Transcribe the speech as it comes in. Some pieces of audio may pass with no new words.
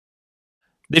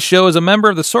This show is a member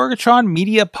of the Sorgatron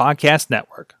Media Podcast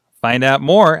Network. Find out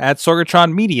more at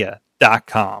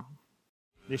sorgatronmedia.com.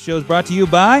 This show is brought to you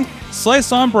by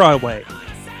Slice on Broadway.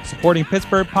 Supporting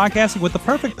Pittsburgh podcasting with the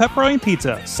perfect pepperoni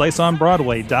pizza,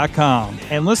 sliceonbroadway.com.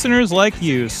 And listeners like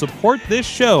you, support this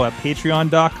show at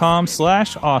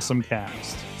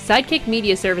patreon.com/awesomecast. Sidekick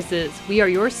Media Services. We are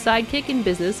your sidekick in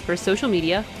business for social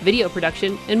media, video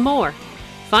production, and more.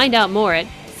 Find out more at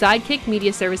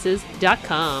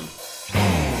sidekickmediaservices.com.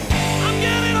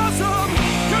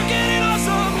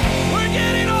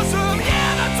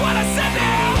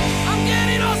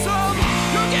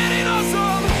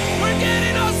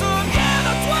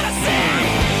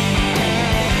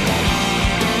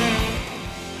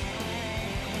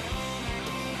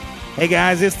 Hey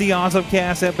guys, it's the Awesome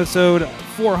Cast episode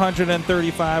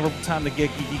 435. Time to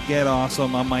get geeky, get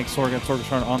awesome. I'm Mike Sorgan,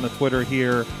 Sorgatron on the Twitter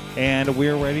here, and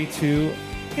we're ready to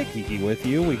get geeky with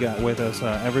you. We got with us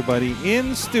everybody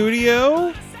in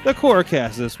studio, the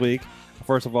Corecast this week.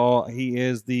 First of all, he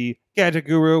is the gadget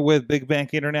guru with Big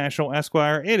Bank International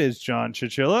Esquire. It is John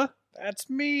Chichilla. That's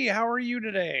me. How are you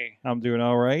today? I'm doing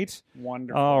all right.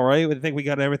 Wonderful. All right. I think we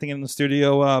got everything in the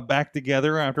studio back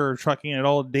together after trucking it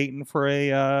all to Dayton for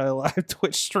a live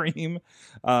Twitch stream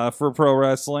for pro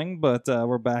wrestling, but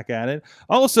we're back at it.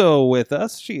 Also with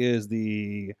us, she is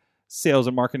the sales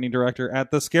and marketing director at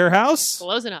the Scare House.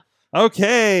 Close enough.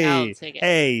 Okay. I'll take it.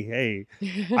 Hey.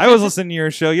 I was listening to your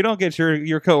show. You don't get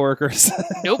your coworkers.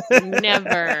 Nope,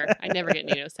 never. I never get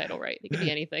Nino's title right. It could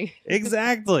be anything.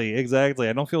 Exactly.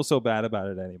 I don't feel so bad about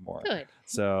it anymore. Good.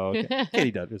 So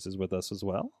Katie Douglas is with us as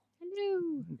well.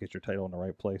 Hello. Get your title in the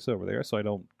right place over there so I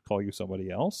don't call you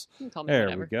somebody else. You can call me There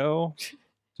whatever. we go.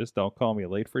 Just don't call me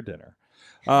late for dinner.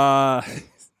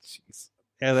 Jeez.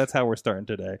 Yeah, that's how we're starting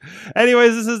today.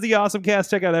 Anyways, this is the Awesome Cast.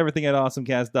 Check out everything at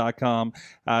awesomecast.com.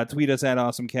 Tweet us at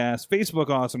awesomecast. Facebook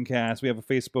Awesomecast. We have a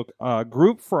Facebook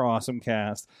group for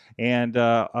Awesomecast. And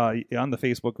on the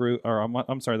Facebook group, or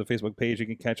the Facebook page, you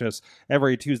can catch us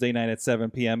every Tuesday night at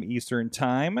 7 p.m. Eastern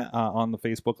Time on the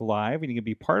Facebook Live. And you can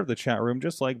be part of the chat room,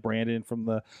 just like Brandon from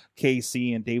the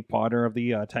KC and Dave Potter of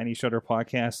the Tiny Shutter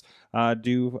podcast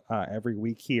do every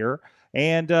week here.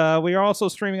 And we are also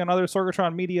streaming on other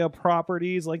Sorgatron media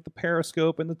properties like the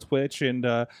Periscope and the Twitch. And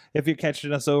if you're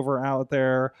catching us over out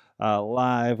there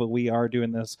live, we are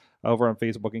doing this over on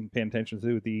Facebook and paying attention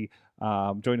to the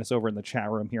join us over in the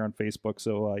chat room here on Facebook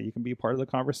so you can be part of the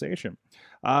conversation.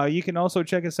 You can also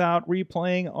check us out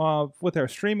replaying with our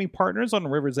streaming partners on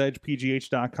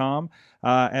riversedgepgh.com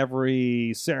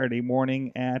every Saturday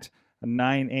morning at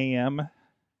 9 a.m.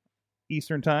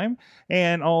 Eastern Time,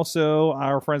 and also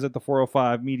our friends at the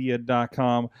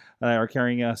 405media.com are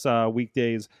carrying us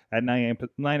weekdays at 9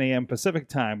 a.m. Pacific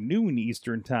Time, noon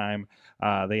Eastern Time.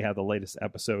 They have the latest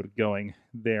episode going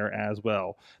there as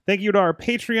well. Thank you to our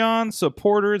Patreon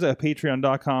supporters at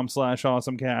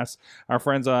patreon.com/awesomecast, our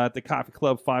friends at the Coffee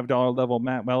Club $5 level,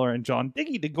 Matt Weller and John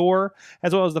Diggy DeGore,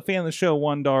 as well as the fan of the show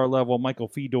 $1 level, Michael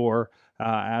Fedor.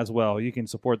 As well. You can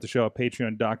support the show at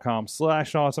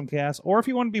patreon.com/awesomecast, or if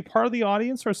you want to be part of the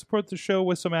audience or support the show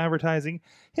with some advertising,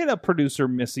 hit up producer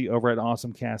Missy over at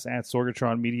awesomecast at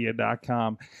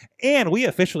sorgatronmedia.com. And we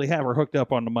officially have her hooked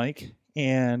up on the mic,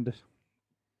 and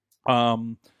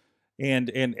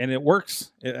it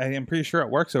works. I'm pretty sure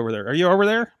it works over there. Are you over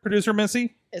there, producer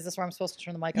Missy? Is this where I'm supposed to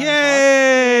turn the mic on?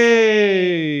 Yay!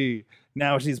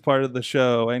 Now she's part of the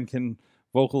show and can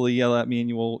vocally yell at me, and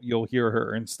you'll hear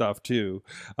her and stuff too.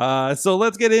 So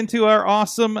let's get into our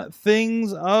awesome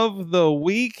things of the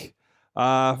week.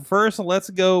 First, let's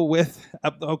go with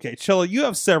okay, Chilla, you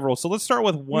have several, so let's start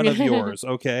with one of yours.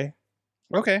 Okay.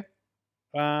 Okay.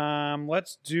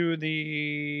 Let's do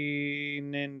the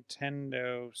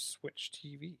Nintendo Switch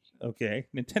TV. Okay,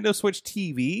 Nintendo Switch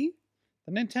TV.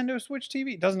 The Nintendo Switch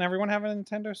TV. Doesn't everyone have a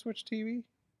Nintendo Switch TV?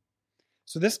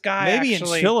 So this guy Maybe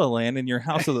actually, in Chilla Land in your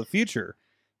house of the future.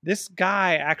 This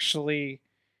guy actually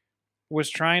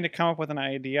was trying to come up with an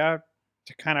idea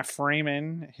to kind of frame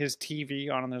in his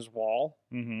TV on his wall.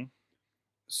 Mm-hmm.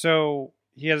 So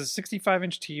he has a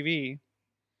 65-inch TV.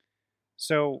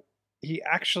 So he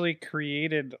actually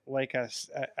created like a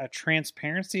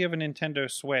transparency of a Nintendo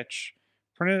Switch,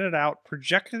 printed it out,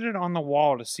 projected it on the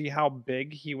wall to see how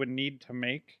big he would need to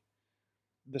make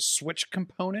the Switch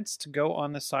components to go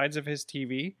on the sides of his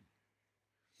TV.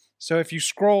 So if you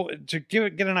scroll to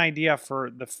get an idea for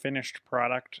the finished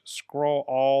product, scroll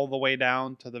all the way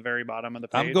down to the very bottom of the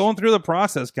page. I'm going through the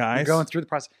process, guys. You're going through the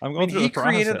process. I'm going through the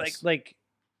process. He created like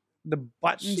the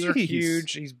buttons are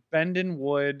huge. He's bending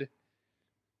wood.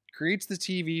 Creates the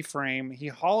TV frame. He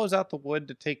hollows out the wood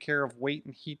to take care of weight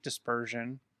and heat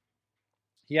dispersion.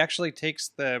 He actually takes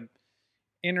the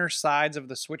inner sides of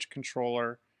the Switch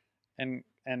controller and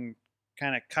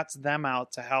kind of cuts them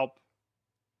out to help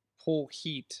pull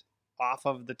heat off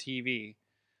of the TV.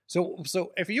 So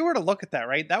if you were to look at that,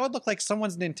 right, that would look like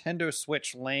someone's Nintendo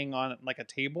Switch laying on like a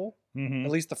table. Mhm.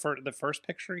 At least the first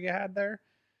picture you had there.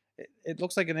 It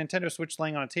looks like a Nintendo Switch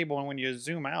laying on a table, and when you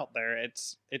zoom out there,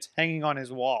 it's hanging on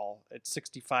his wall. It's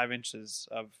 65 inches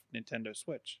of Nintendo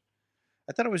Switch.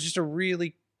 I thought it was just a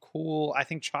really cool. I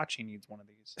think Chachi needs one of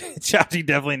these. Chachi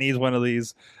definitely needs one of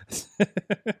these.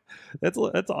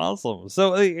 That's awesome.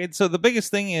 So the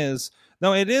biggest thing is,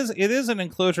 no, it is an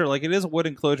enclosure, like it is a wood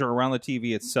enclosure around the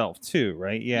TV itself too,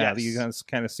 right? Yeah, Yes. you guys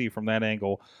kind of see from that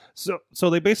angle. So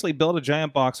they basically built a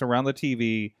giant box around the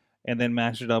TV and then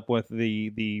matched it up with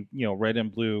the red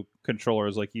and blue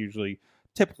controllers like you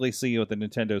typically see with the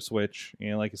Nintendo Switch.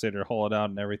 Like I said, they're hollowed out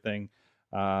and everything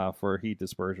for heat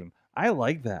dispersion. I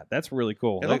like that. That's really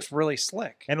cool. It looks really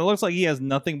slick. And it looks like he has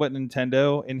nothing but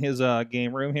Nintendo in his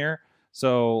game room here.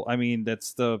 So, I mean,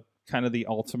 that's the kind of the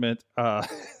ultimate.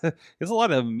 There's a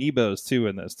lot of amiibos, too,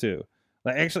 in this, too.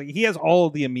 Like, actually, he has all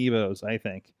of the amiibos, I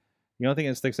think. The only thing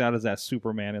that sticks out is that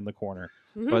Superman in the corner.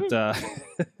 But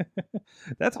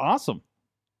that's awesome.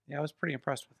 Yeah, I was pretty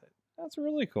impressed with it. That's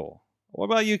really cool. What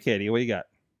about you, Katie? What you got?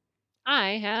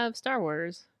 I have Star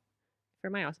Wars for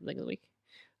my awesome thing of the week.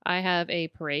 I have a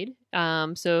parade.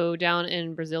 So down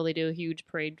in Brazil, they do a huge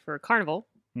parade for Carnival,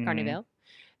 Carnival.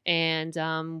 And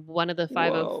one of the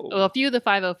a few of the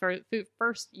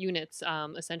 501st units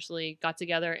essentially got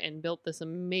together and built this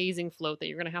amazing float that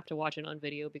you're going to have to watch it on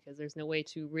video because there's no way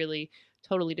to really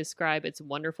totally describe its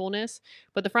wonderfulness.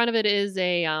 But the front of it is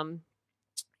a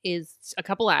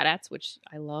couple AT-ATs, which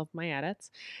I love my AT-ATs.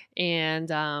 And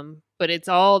but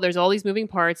there's all these moving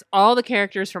parts. All the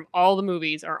characters from all the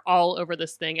movies are all over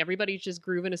this thing. Everybody's just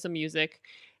grooving to some music.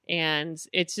 And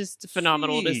it's just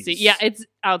phenomenal to see. Yeah, it's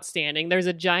outstanding. There's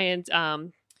a giant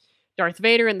Darth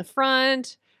Vader in the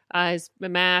front, his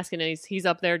mask, and he's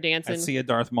up there dancing. I see a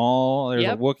Darth Maul. There's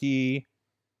Yep. a Wookiee.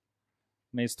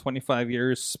 Nice 25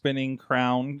 years spinning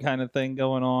crown kind of thing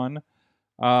going on.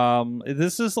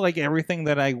 This is like everything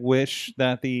that I wish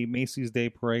that the Macy's Day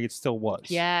Parade still was.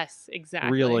 Yes,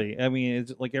 exactly. Really. I mean,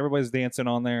 it's like everybody's dancing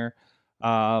on there.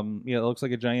 It looks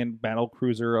like a giant battle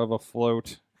cruiser of a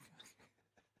float.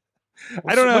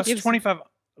 I don't know. What's 25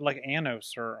 like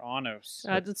Anos or Anos?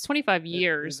 It's 25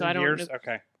 years, so I don't know.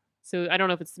 Okay. So I don't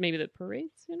know if it's maybe the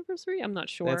parade's anniversary. I'm not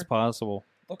sure. That's possible.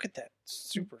 Look at that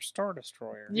Super Star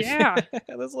Destroyer. Yeah.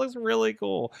 This looks really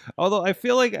cool. Although I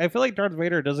feel like Darth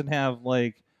Vader doesn't have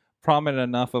like prominent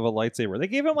enough of a lightsaber. They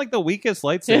gave him like the weakest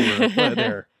lightsaber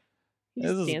there. He's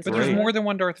This is dancing But there's great. more than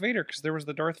one Darth Vader because there was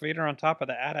the Darth Vader on top of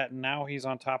the AT-AT, and now he's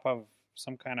on top of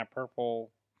some kind of purple.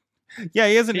 Yeah,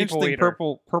 he has an People interesting eater.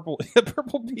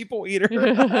 purple people eater.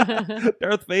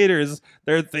 Darth Vader's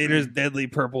deadly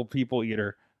purple people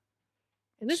eater.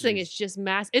 And this thing is just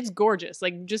it's gorgeous.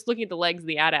 Like just looking at the legs,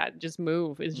 the AT-AT just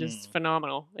move is just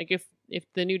phenomenal. Like if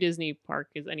the new Disney park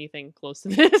is anything close to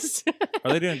this.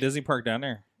 Are they doing Disney Park down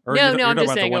there? Or No, you're I'm talking just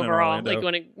about the saying one in overall, Orlando? like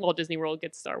when Walt Disney World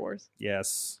gets Star Wars.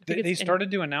 Yes. I think They it's- started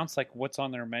to announce like what's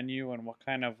on their menu and what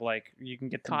kind of like you can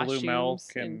get the blue milk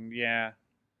Costumes and yeah.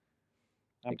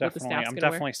 I'm Like what the staff's gonna wear.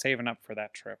 definitely saving up for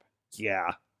that trip.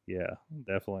 Yeah,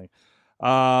 definitely.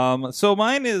 So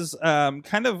mine is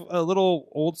kind of a little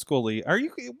old schooly. Are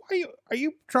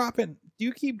you dropping? Do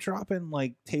you keep dropping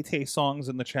like Tay-Tay songs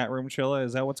in the chat room, Chilla?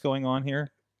 Is that what's going on here?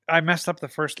 I messed up the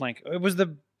first link. It was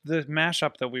the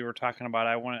mashup that we were talking about.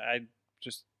 I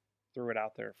just threw it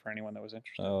out there for anyone that was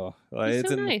interested. Oh, It's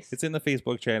so nice. It's in the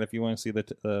Facebook chat if you want to see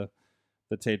the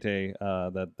Tay-Tay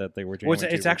that they were. Well,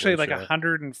 jamming it's to actually before like the show.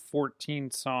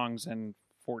 114 songs in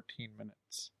 14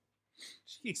 minutes.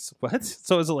 Jeez, what?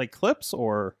 So is it like clips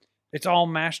or? It's all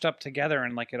mashed up together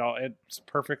and like it's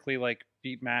perfectly like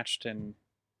beat matched and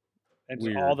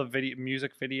Weird. all the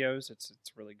music videos. It's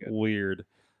really good. Weird.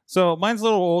 So mine's a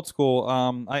little old school.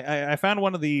 I found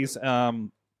one of these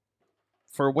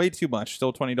for way too much,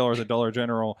 still $20 at Dollar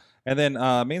General, and then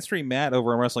Mainstream Matt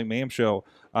over on Wrestling Mayhem Show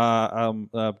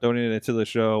donated it to the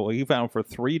show. He found it for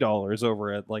 $3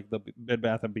 over at like the Bed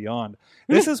Bath and Beyond.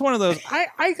 This is one of those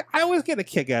I always get a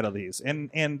kick out of these, and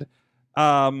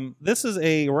this is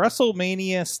a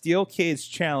WrestleMania Steel Cage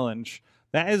Challenge.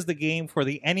 That is the game for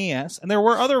the NES, and there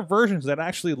were other versions that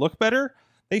actually look better.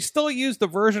 They still use the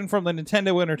version from the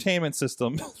Nintendo Entertainment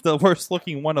System, the worst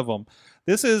looking one of them.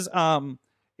 This is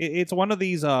it's one of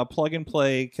these plug and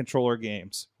play controller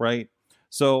games, right?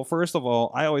 So first of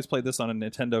all, I always played this on a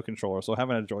Nintendo controller, so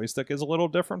having a joystick is a little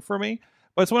different for me.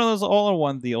 But it's one of those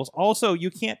all-in-one deals. Also,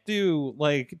 you can't do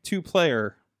like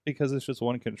 2-player because it's just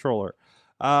one controller.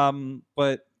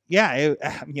 But yeah,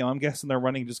 I'm guessing they're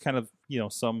running just kind of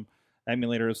some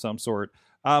emulator of some sort.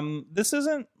 This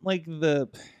isn't like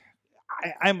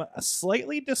I'm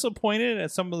slightly disappointed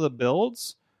at some of the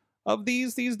builds of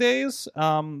these days.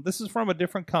 This is from a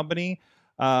different company.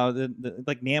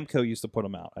 Like Namco used to put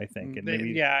them out, I think. And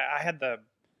I had the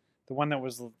one that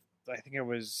was, I think it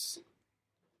was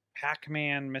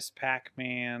Pac-Man, Miss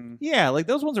Pac-Man. Yeah, like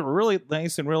those ones are really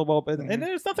nice and real well. Mm-hmm. And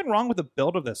there's nothing wrong with the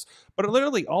build of this, but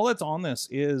literally all that's on this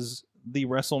is the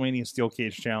WrestleMania Steel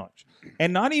Cage Challenge,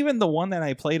 and not even the one that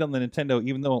I played on the Nintendo.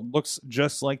 Even though it looks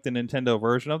just like the Nintendo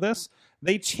version of this,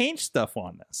 they changed stuff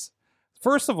on this.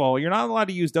 First of all, you're not allowed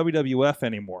to use WWF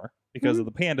anymore because of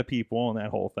the Panda people and that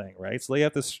whole thing, right? So they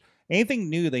have to anything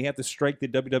new, they have to strike the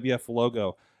WWF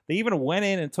logo. They even went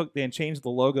in and changed the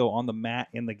logo on the mat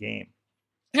in the game.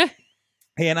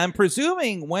 And I'm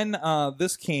presuming when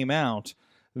this came out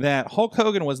that Hulk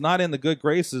Hogan was not in the good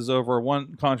graces over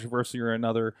one controversy or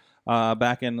another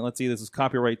back in, let's see, this is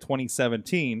copyright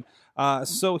 2017.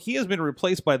 So he has been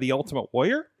replaced by the Ultimate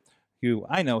Warrior, who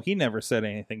I know he never said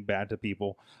anything bad to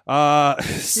people. And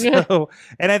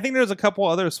I think there's a couple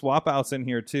other swap outs in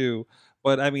here too.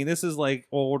 But I mean, this is like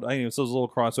old. I know so there's a little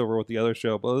crossover with the other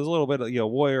show, but there's a little bit of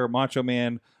Warrior, Macho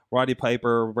Man, Roddy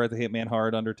Piper, Bret the Hitman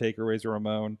Hart, Undertaker, Razor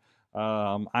Ramon,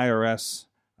 IRS.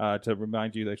 To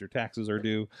remind you that your taxes are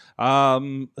due.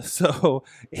 So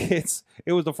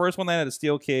it was the first one that had a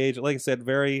steel cage. Like I said,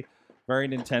 very, very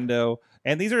Nintendo.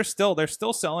 And they're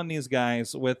still selling these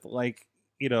guys with like,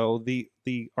 the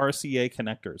RCA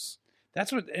connectors.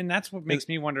 That's what makes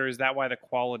me wonder, is that why the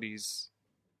quality's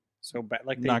so bad?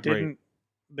 Like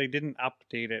they didn't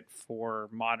update it for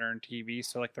modern TV.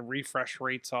 So like the refresh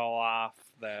rate's all off.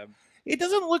 It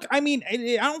doesn't look. I mean,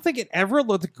 I don't think it ever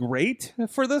looked great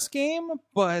for this game.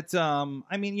 But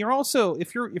I mean, you're also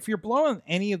if you're blowing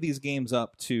any of these games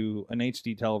up to an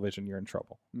HD television, you're in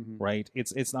trouble, right?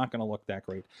 It's not going to look that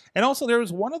great. And also, there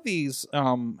was one of these.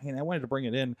 And I wanted to bring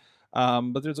it in,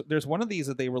 but there's one of these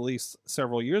that they released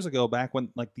several years ago, back when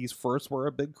like these first were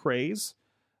a big craze,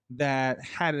 that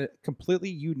had a completely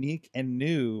unique and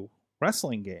new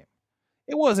wrestling game.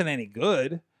 It wasn't any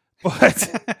good.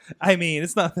 But I mean,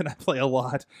 it's not that I play a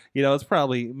lot. It's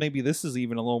probably maybe this is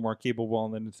even a little more capable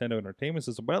on the Nintendo Entertainment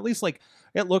System. But at least like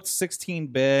it looked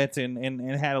 16-bit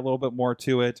and had a little bit more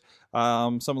to it.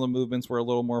 Some of the movements were a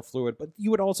little more fluid. But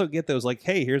you would also get those like,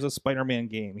 hey, here's a Spider-Man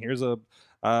game. Here's a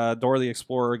Dora the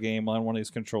Explorer game on one of these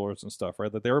controllers and stuff.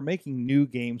 Right? That they were making new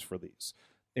games for these.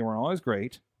 They weren't always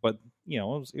great, but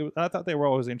I thought they were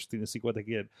always interesting to see what they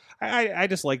did. I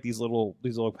just like these little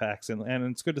packs, and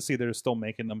it's good to see they're still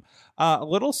making them. A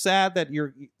little sad that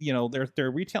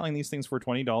they're retailing these things for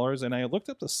 $20, and I looked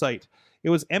up the site. It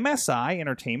was MSI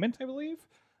Entertainment, I believe.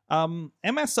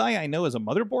 MSI, I know, is a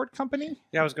motherboard company.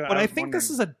 Yeah, I think this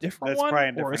is a different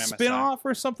one, or a spin-off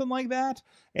or something like that.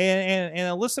 And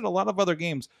it listed a lot of other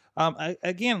games.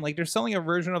 Again, like they're selling a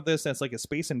version of this that's like a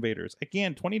Space Invaders.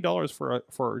 Again, $20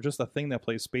 for just a thing that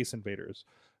plays Space Invaders,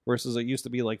 versus it used to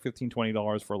be like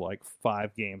 $15-$20 for like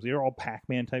 5 games. They're all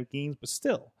Pac-Man type games, but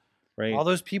still, right? All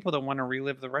those people that want to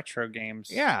relive the retro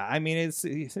games. Yeah, I mean it's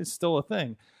still a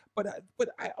thing. But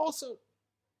I also.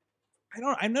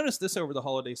 I noticed this over the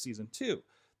holiday season too.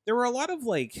 There were a lot of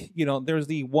like, there's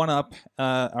the 1UP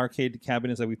arcade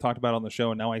cabinets that we talked about on the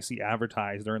show, and now I see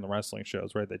advertised during the wrestling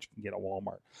shows, right? That you can get at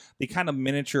Walmart. The kind of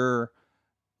miniature,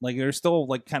 like they're still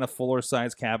like kind of fuller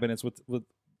size cabinets with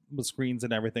screens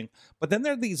and everything. But then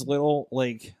there are these little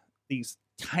like these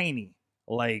tiny,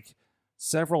 like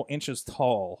several inches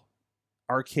tall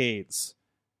arcades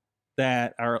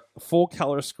that are full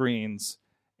color screens.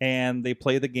 And they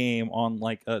play the game on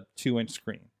like a 2-inch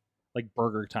screen, like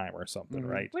Burger Time or something,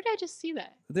 right? Where did I just see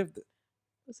that? There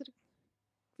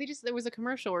was a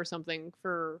commercial or something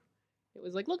for. It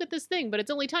was like, look at this thing, but it's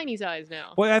only tiny size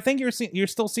now. Well, I think you're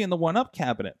still seeing the 1UP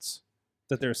cabinets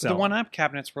that they're selling. The 1UP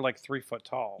cabinets were like 3 foot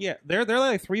tall. Yeah, they're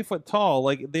like 3 foot tall.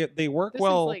 Like they work this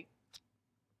well. Is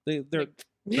like, they're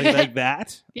like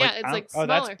that. Yeah, like, it's like oh,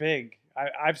 smaller. That's big.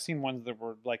 I've seen ones that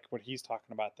were like what he's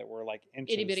talking about, that were like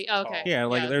inches itty bitty. tall. Okay. Yeah,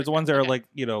 like there's ones that are like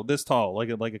this tall, like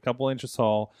a couple inches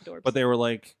tall, Adorbs. but they were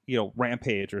like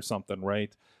Rampage or something,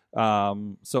 right?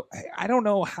 So I don't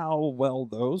know how well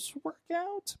those work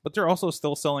out, but they're also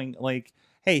still selling like,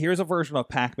 hey, here's a version of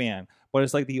Pac-Man, but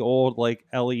it's like the old like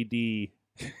LED,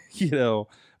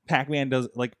 Pac-Man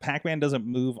doesn't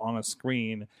move on a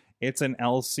screen. It's an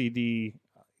LCD.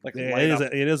 Like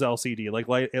it is LCD. Like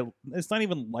it's not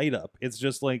even light up. It's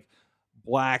just like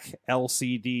black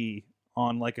LCD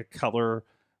on like a color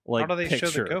like. How do they picture.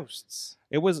 show the ghosts?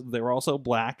 They were also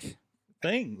black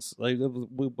things. Like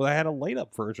I had a light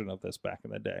up version of this back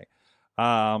in the day.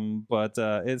 But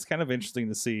it's kind of interesting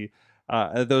to see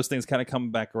those things kind of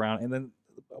come back around. And then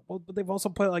but they've also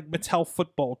put like Mattel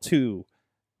Football 2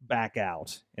 back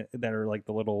out that are like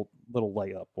the little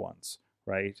layup ones,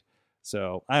 right?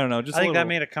 So I don't know. Just I think that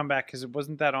made a comeback because it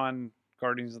wasn't that on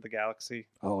Guardians of the Galaxy.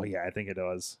 Oh yeah, I think it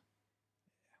was.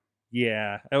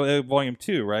 Yeah, Volume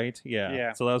 2, right? Yeah.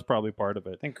 Yeah. So that was probably part of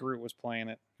it. I think Groot was playing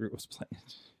it. Groot was playing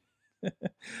it.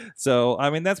 So I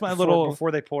mean, that's my little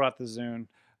before they pulled out the Zune.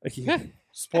 Yeah.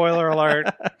 Spoiler alert.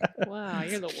 Wow,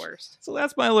 you're the worst. So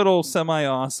that's my little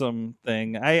semi-awesome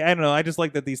thing. I don't know. I just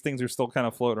like that these things are still kind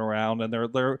of floating around, and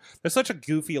they're such a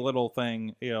goofy little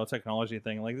thing, technology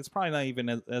thing. Like it's probably not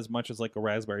even as much as like a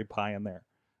Raspberry Pi in there,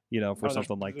 for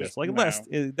something like this. Like no. less,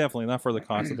 definitely not for the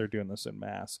cost that they're doing this in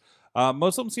mass.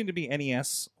 Most of them seem to be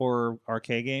NES or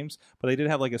arcade games, but they did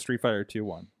have like a Street Fighter 2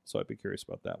 one, so I'd be curious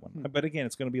about that one. But again,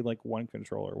 it's going to be like one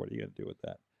controller. What are you going to do with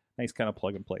that? Nice kind of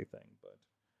plug and play thing, but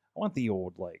I want the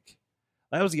old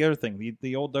that was the other thing.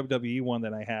 The old WWE one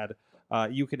that I had,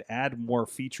 you could add more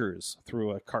features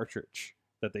through a cartridge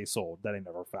that they sold that I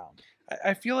never found.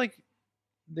 I feel like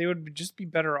they would just be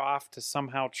better off to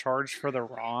somehow charge for the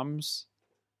ROMs.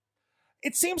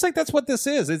 It seems like that's what this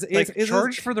is.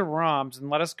 Charge for the ROMs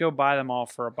and let us go buy them all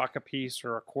for $1 a piece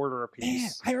or $0.25 a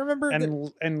piece. I remember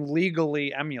and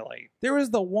legally emulate. There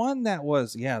was the one that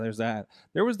was there's that.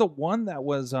 There was the one that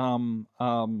was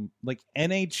like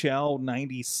NHL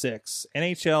 96,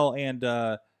 NHL and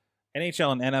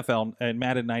NFL and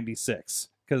Madden 96,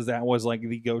 because that was like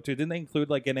the go-to. Didn't they include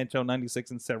like NHL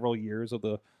 96 in several years of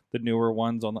the newer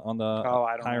ones on the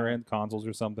higher end consoles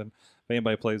or something? If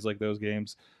anybody plays like those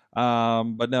games.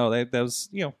 But no, that was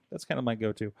that's kind of my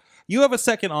go-to. You have a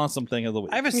second awesome thing of the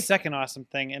week. I have a second awesome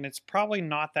thing, and it's probably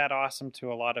not that awesome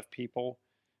to a lot of people.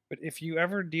 But if you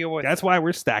ever deal with, that's why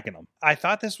we're stacking them. I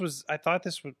thought this was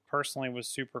personally was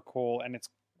super cool, and it's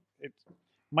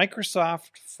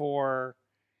Microsoft for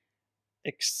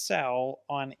Excel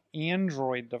on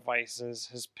Android devices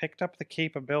has picked up the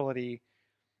capability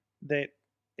that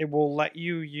it will let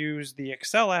you use the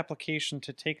Excel application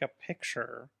to take a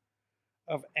picture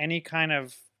of any kind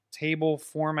of table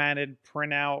formatted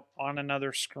printout on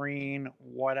another screen,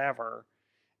 whatever,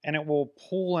 and it will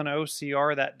pull an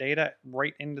OCR that data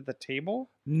right into the table.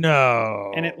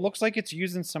 No. And it looks like it's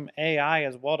using some AI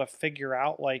as well to figure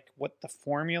out like what the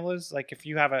formulas, like if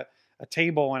you have a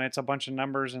table and it's a bunch of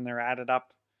numbers and they're added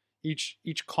up, each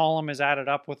column is added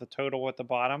up with a total at the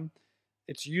bottom.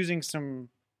 It's using some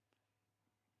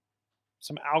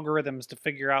algorithms to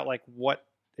figure out like what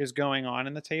is going on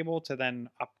in the table to then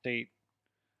update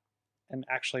and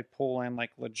actually pull in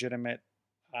like legitimate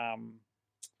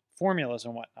formulas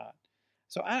and whatnot.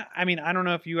 So I mean, I don't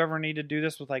know if you ever need to do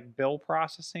this with like bill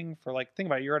processing for like, think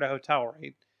about it, you're at a hotel,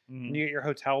 right? Mm-hmm. And you get your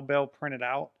hotel bill printed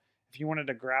out. If you wanted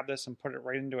to grab this and put it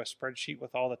right into a spreadsheet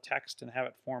with all the text and have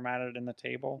it formatted in the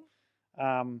table,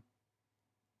 I don't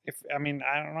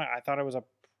know. I thought it was a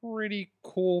pretty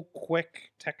cool,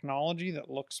 quick technology that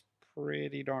looks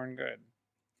pretty darn good.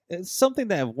 It's something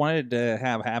that I've wanted to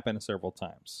have happen several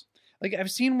times. Like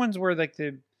I've seen ones where like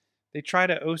they try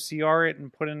to OCR it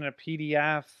and put it in a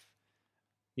PDF.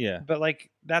 Yeah, but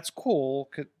like that's cool.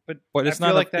 But it's I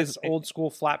feel like that's old school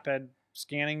flatbed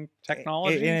scanning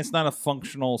technology, and it's not a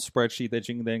functional spreadsheet that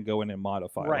you can then go in and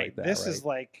modify. Right. Like that, this right? is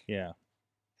like,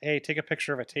 hey, take a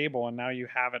picture of a table, and now you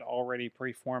have it already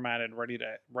pre-formatted, ready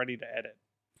to edit.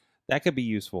 That could be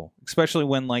useful, especially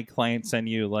when like clients send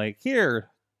you like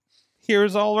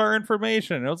here's all our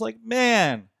information. And it was like,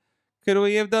 man, could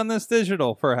we have done this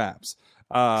digital, perhaps?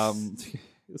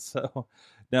 So,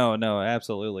 no,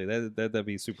 absolutely, that'd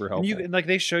be super helpful. And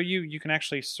they show you can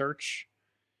actually search.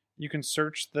 You can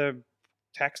search the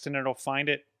text, and it'll find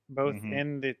it both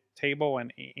in the table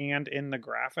and in the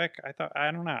graphic.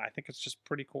 I don't know. I think it's just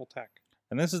pretty cool tech.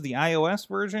 And this is the iOS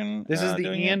version. This is the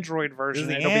Android version.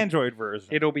 This is the Android version.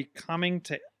 It'll be coming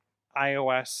to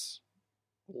iOS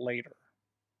later.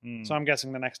 So I'm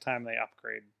guessing the next time they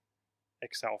upgrade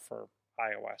Excel for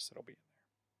iOS, it'll be in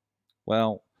there.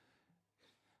 Well,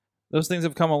 those things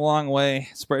have come a long way.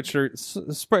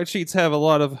 Spreadsheets have a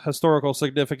lot of historical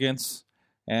significance,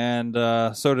 and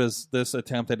so does this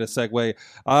attempt at a segue.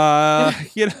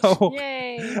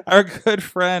 Yay. Our good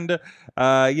friend,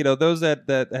 those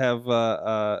that have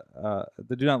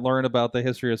that do not learn about the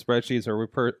history of spreadsheets or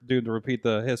do to repeat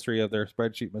the history of their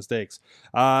spreadsheet mistakes.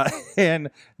 And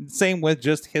same with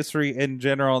just history in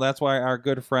general. That's why our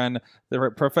good friend, the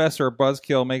Professor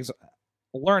Buzzkill, makes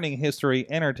learning history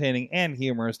entertaining and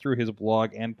humorous through his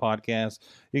blog and podcast.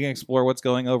 You can explore what's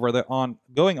going on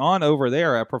over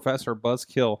there at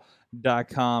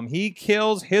ProfessorBuzzkill.com. He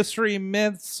kills history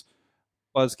myths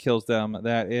Buzz Kills Them.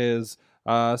 That is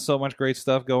so much great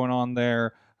stuff going on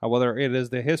there. Whether it is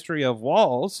the history of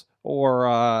walls or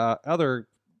other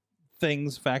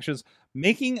things, factions.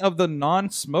 Making of the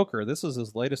Non-Smoker. This is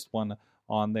his latest one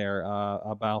on there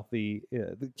about the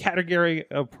category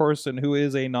of person who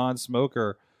is a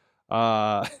non-smoker.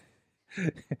 And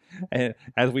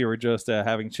as we were just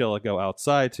having Chilla go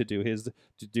outside to do his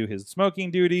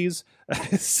smoking duties,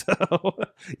 so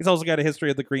he's also got a history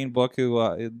of the Green Book,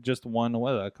 who just won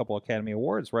a couple Academy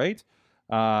Awards, right?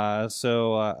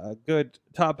 So good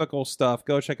topical stuff.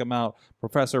 Go check him out.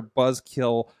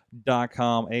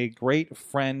 ProfessorBuzzkill.com, a great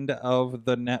friend of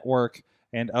the network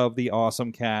and of the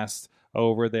Awesome Cast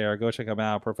over there. Go check him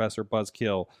out.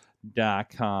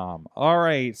 ProfessorBuzzkill.com. All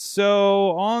right.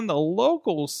 So on the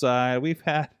local side, we've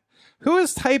had who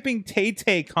is typing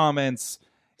Tay-Tay comments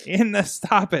in the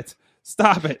stop it.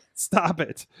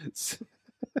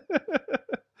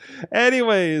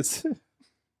 Anyways,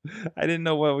 I didn't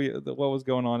know what was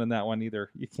going on in that one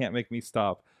either. You can't make me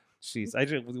stop. Jeez,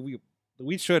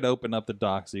 we should open up the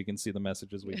doc so you can see the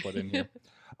messages we put in here.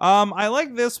 I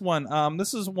like this one.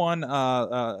 This is one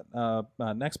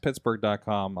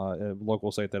nextpittsburgh.com, a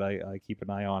local site that I keep an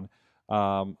eye on.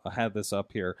 I had this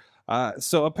up here.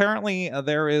 So apparently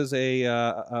there is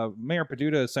a Mayor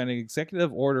Peduto signing an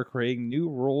executive order creating new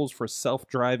rules for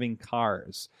self-driving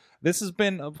cars. This has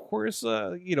been, of course,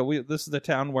 this is the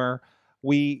town where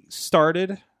we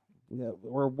started.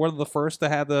 We're one of the first to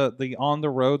have the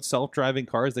on-the-road self-driving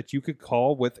cars that you could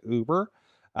call with Uber.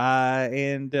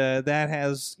 And that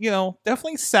has,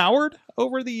 definitely soured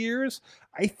over the years.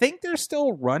 I think they're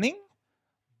still running,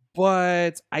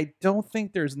 but I don't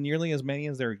think there's nearly as many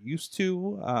as there used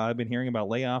to. I've been hearing about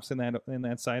layoffs in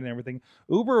that side and everything.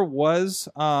 Uber was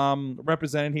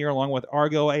represented here along with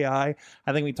Argo AI.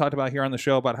 I think we talked about here on the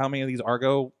show about how many of these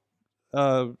Argo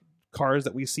cars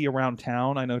that we see around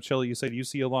town. I know, Chilla, you said you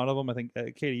see a lot of them. I think,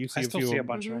 Katie, you see I still see a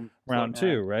bunch of them around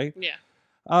too, right? Yeah.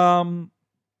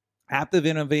 Aptiv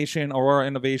Innovation, Aurora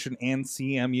Innovation, and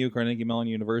CMU, Carnegie Mellon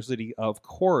University, of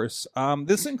course.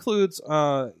 This includes,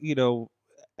 we're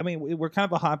kind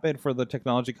of a hotbed for the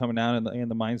technology coming out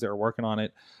and the minds that are working on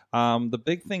it. The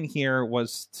big thing here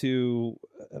was to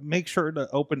make sure to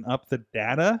open up the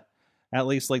data, at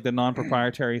least like the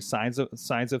non-proprietary sides of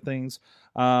things,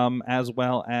 as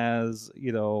well as,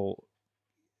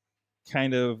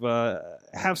 kind of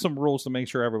have some rules to make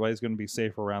sure everybody's going to be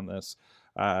safe around this.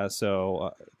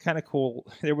 So kind of cool.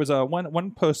 There was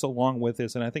one post along with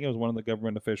this, and I think it was one of the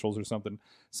government officials or something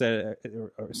said,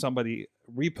 or somebody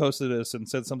reposted this and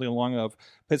said something along of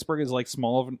Pittsburgh is like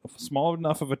small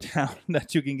enough of a town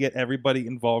that you can get everybody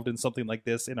involved in something like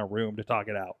this in a room to talk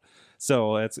it out.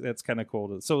 So it's kind of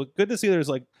cool. So good to see there's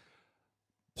like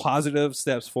positive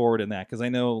steps forward in that, because I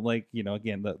know, like,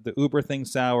 again, the Uber thing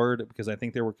soured because I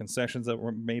think there were concessions that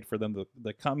were made for them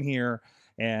to come here,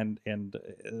 and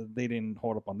they didn't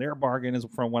hold up on their bargain, is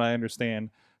from what I understand.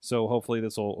 So hopefully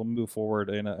this will move forward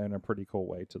in a pretty cool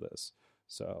way to this.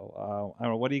 So I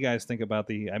don't know, what do you guys think about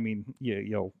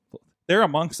they're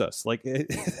amongst us. Like,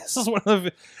 this is one of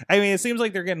the, it seems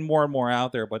like they're getting more and more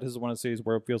out there, but this is one of the cities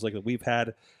where it feels like that we've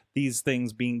had these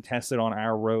things being tested on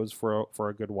our roads for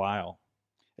a good while.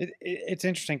 It's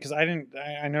interesting because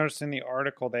I noticed in the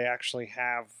article they actually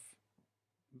have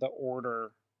the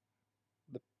order,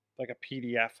 like a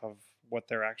PDF of what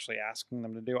they're actually asking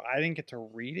them to do. I didn't get to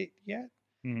read it yet,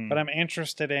 but I'm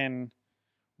interested in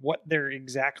what they're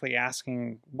exactly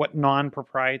asking, what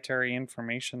non-proprietary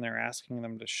information they're asking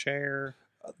them to share.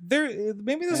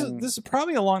 Maybe this is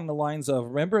probably along the lines of,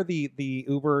 remember the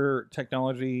Uber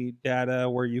technology data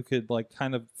where you could like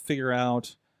kind of figure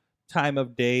out time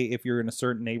of day if you're in a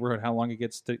certain neighborhood, how long it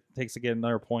takes to get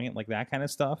another point, like that kind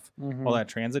of stuff. All that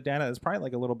transit data is probably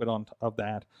like a little bit of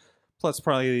that. Plus,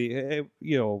 probably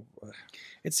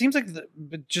it seems like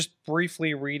just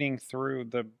briefly reading through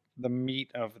the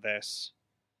meat of this,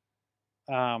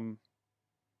 they're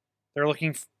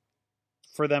looking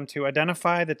for them to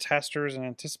identify the testers and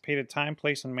anticipated time,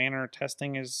 place, and manner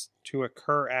testing is to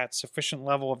occur at sufficient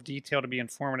level of detail to be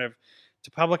informative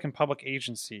to public and public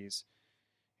agencies.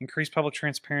 Increase public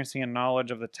transparency and knowledge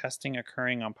of the testing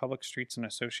occurring on public streets and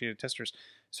associated testers.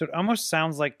 So it almost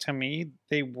sounds like to me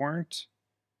they weren't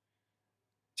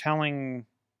telling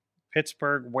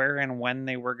Pittsburgh where and when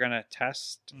they were going to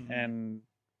test, and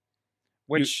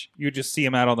which you just see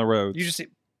them out on the roads. You just see,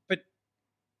 but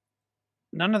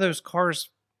none of those cars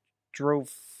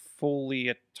drove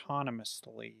fully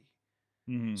autonomously.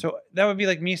 So that would be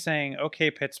like me saying, "Okay,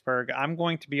 Pittsburgh, I'm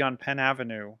going to be on Penn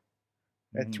Avenue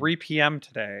at 3 p.m.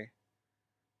 today,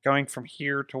 going from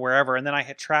here to wherever, and then I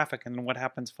hit traffic, and what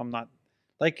happens if I'm not?"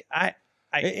 Like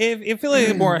It feel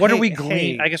like more. What hey, are we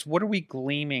hey, I guess what are we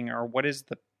gleaming, or what is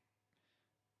the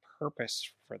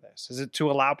purpose for this? Is it to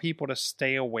allow people to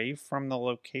stay away from the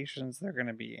locations they're going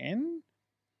to be in?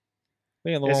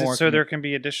 being a little Is it more so there can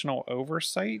be additional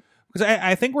oversight? Because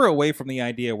I think we're away from the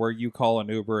idea where you call an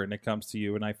Uber and it comes to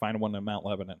you, and I find one in Mount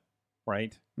Lebanon,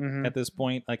 right? Mm-hmm. At this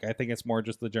point, like I think it's more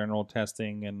just the general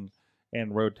testing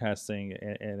and road testing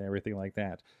and everything like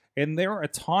that. And they're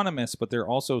autonomous, but they're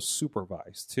also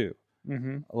supervised too.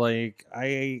 Mm-hmm. Like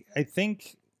I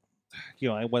think,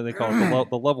 what they call it,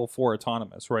 the level 4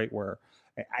 autonomous, right? Where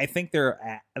I think they're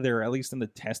at least in the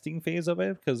testing phase of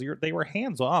it, because they were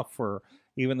hands off for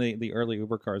even the early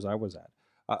Uber cars I was at.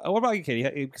 What about you,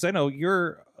 Katie? Because I know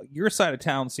your side of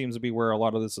town seems to be where a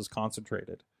lot of this is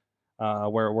concentrated,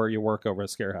 where you work over at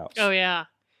Scarehouse. Oh yeah.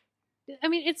 I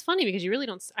mean, it's funny because you really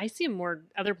don't. I see them more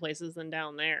other places than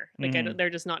down there. Like they're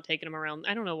just not taking them around.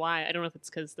 I don't know why. I don't know if it's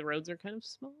because the roads are kind of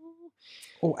small.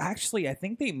 Oh, actually, I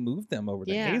think they moved them over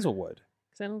to Hazelwood.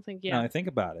 Because I don't think. Now I think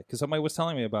about it, because somebody was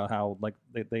telling me about how like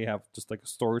they have just like a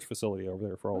storage facility over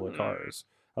there for all their cars,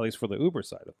 at least for the Uber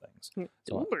side of things.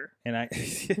 The Uber. And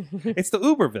it's the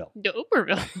Uberville. The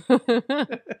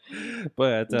Uberville.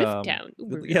 But Lifttown.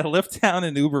 Uberville. Yeah, Lifttown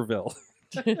and Uberville.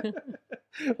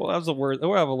 Well, that was a word.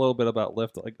 We'll have a little bit about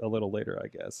Lyft like a little later, I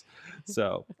guess.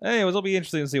 So, anyways, it'll be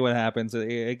interesting to see what happens.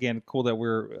 Again, cool that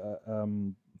we're,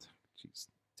 jeez,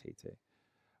 Tay.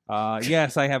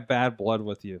 Yes, I have bad blood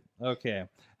with you. Okay,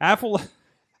 Apple.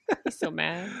 He's so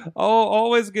mad. Oh,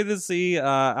 always good to see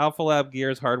Alpha Lab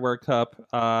Gears Hardware Cup.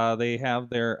 They have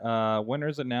their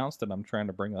winners announced, and I'm trying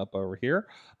to bring up over here.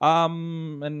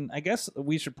 And I guess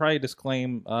we should probably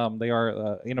disclaim they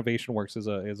are Innovation Works is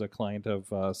a client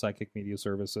of Psychic Media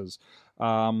Services.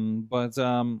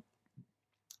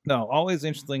 No, always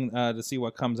interesting to see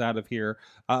what comes out of here.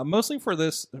 Mostly for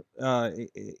this,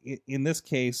 in this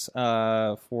case,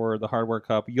 for the Hardware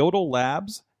Cup, Yodel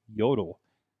Labs. Yodel.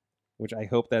 Which I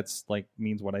hope that's like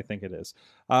means what I think it is.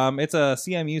 It's a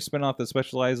CMU spinoff that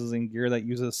specializes in gear that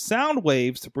uses sound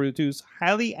waves to produce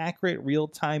highly accurate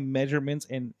real-time measurements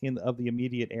in of the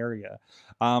immediate area.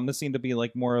 This seemed to be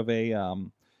like more of a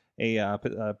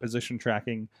position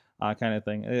tracking kind of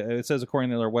thing. It says, according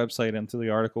to their website and to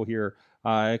the article here,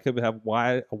 it could have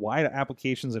wide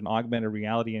applications in augmented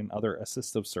reality and other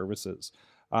assistive services.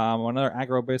 Another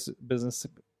agro-business,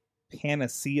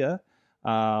 Panacea,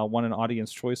 won an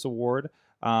Audience Choice Award.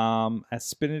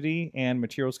 Aspinity and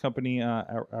materials company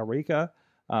Areka,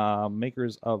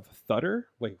 makers of Thudder.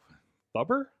 Wait,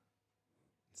 Thubber?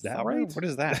 Is that right? What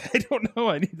is that? I don't know.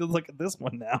 I need to look at this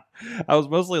one now. I was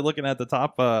mostly looking at the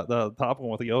top one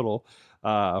with the Yodel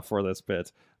for this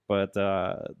bit. But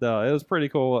no, it was pretty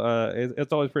cool.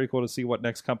 It's always pretty cool to see what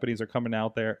next companies are coming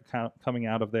out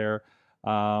of there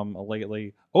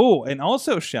lately. Oh, and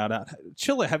also shout out,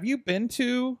 Chilla, have you been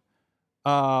to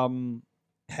the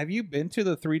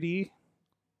 3D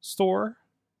store?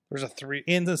 There's a 3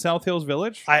 in the South Hills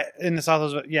Village. In the South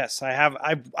Hills. Yes, I have.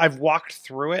 I've walked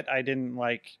through it. I didn't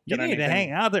like. You need to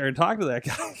hang out there and talk to that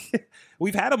guy.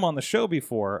 We've had him on the show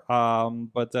before,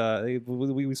 but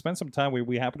we spent some time.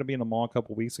 We happened to be in the mall a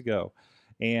couple weeks ago,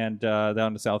 and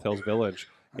down to South Hills Village,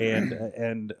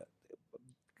 and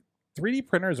 3D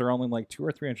printers are only like $200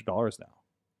 or $300 now.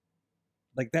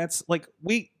 Like that's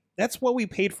what we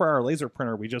paid for our laser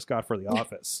printer we just got for the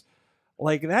office.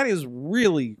 Like, that is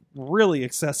really, really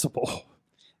accessible.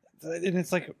 And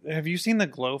it's like, have you seen the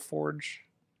Glowforge?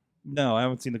 No, I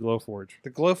haven't seen the Glowforge. The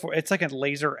Glowforge, it's like a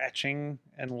laser etching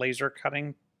and laser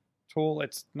cutting tool.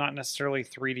 It's not necessarily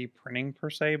 3D printing per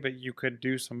se, but you could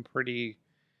do some pretty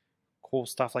cool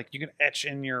stuff. Like, you can etch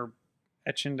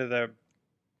into the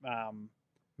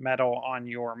metal on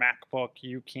your MacBook.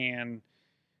 You can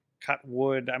cut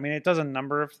wood. I mean, it does a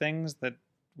number of things that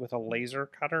with a laser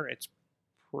cutter, it's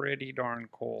pretty darn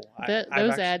cool.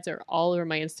 Those ads are all over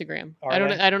my Instagram. I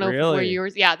don't know really? where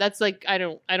yours. Yeah, that's like I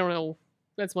don't know.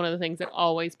 That's one of the things that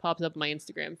always pops up on my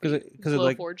Instagram. Because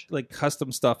it's like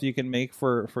custom stuff you can make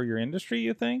for your industry,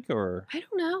 you think, or I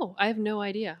don't know. I have no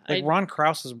idea. Like Ron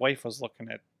Krause's wife was looking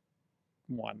at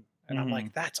one, and I'm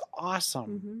like, that's awesome.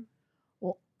 Mm-hmm.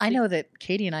 Well, I know that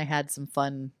Katie and I had some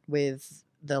fun with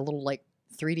the little like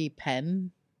 3D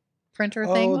pen printer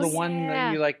thing. Oh, the one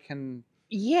that you like can.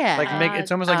 Yeah, like make it's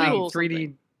almost like making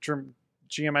 3D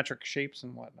geometric shapes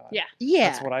and whatnot. Yeah,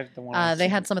 That's what they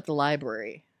had some at the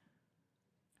library.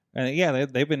 And yeah,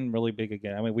 they've been really big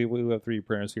again. I mean, we have 3D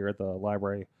printers here at the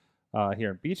library here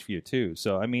in Beachview too.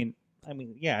 So I mean,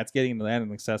 yeah, it's getting to that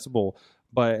and accessible.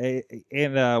 But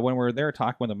and when we're there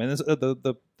talking with them, and this,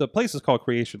 the place is called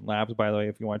Creation Labs, by the way,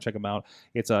 if you want to check them out,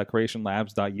 it's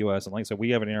creationlabs.us. And like I said, we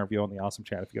have an interview on the Awesome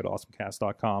Chat if you go to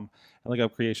awesomecast.com and look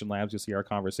up Creation Labs, you'll see our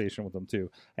conversation with them too.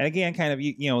 And again, kind of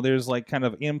you know, there's like kind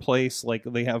of in place, like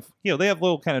they have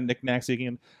little kind of knickknacks you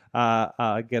can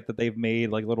get that they've made,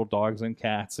 like little dogs and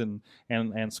cats and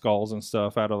skulls and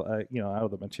stuff out of out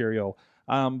of the material.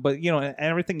 But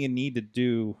everything you need to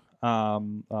do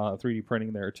 3D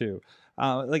printing there too.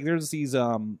 Like there's these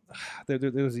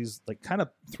there's these like kind of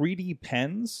 3D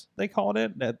pens, they called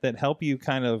it, that help you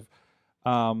kind of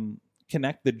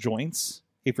connect the joints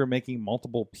if you're making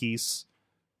multiple piece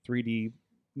 3D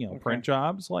print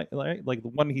jobs. Like the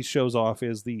one he shows off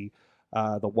is the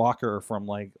walker from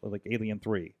like Alien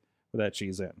 3 that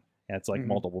she's in. And it's like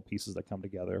multiple pieces that come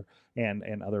together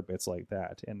and other bits like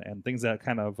that and things that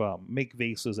kind of make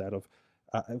vases out of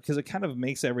because it kind of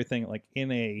makes everything like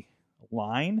in a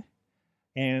line.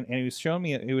 And he was showing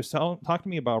me, he was talking to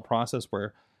me about a process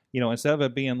where, instead of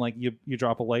it being like you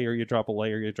drop a layer, you drop a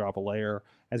layer, you drop a layer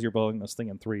as you're building this thing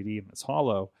in 3D and it's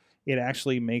hollow, it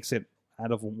actually makes it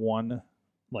out of one,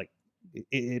 like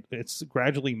it's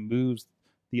gradually moves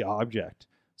the object.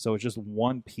 So it's just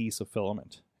one piece of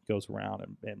filament goes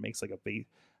around and makes like a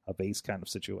base kind of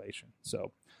situation.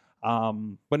 So,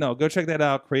 but no, go check that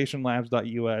out,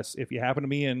 creationlabs.us. If you happen to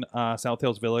be in South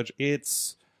Hills Village,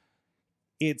 it's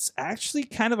actually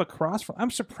kind of across from.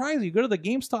 I'm surprised you go to the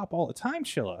GameStop all the time,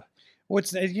 Chilla. Well,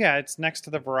 it's next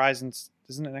to the Verizon.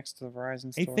 Isn't it next to the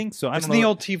Verizon store? I think so. It's in the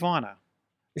old Tivana.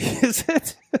 Is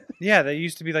it? Yeah, that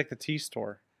used to be like the tea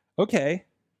store Okay.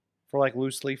 for like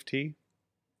loose leaf tea.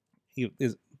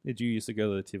 Did you used to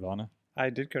go to the Tivana? I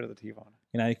did go to the Tivana.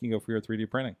 And now you can go for your 3D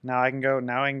printing. Now I can go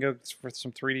for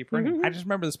some 3D printing. I just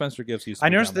remember the Spencer Gifts used to I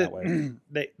be noticed down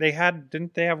that way. they had,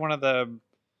 didn't they have one of the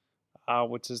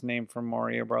what's his name from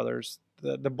Mario Brothers,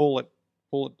 the bullet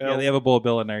bill. Yeah, they have a bullet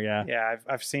bill in there. Yeah, Yeah,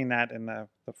 I've seen that in the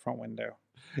front window.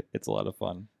 it's a lot of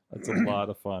fun. It's a lot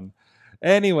of fun.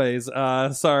 Anyways,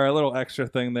 sorry, a little extra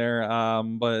thing there.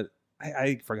 But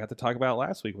I forgot to talk about it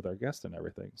last week with our guest and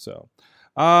everything. So,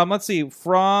 let's see.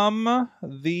 From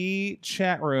the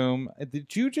chat room,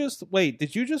 did you just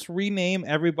rename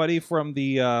everybody from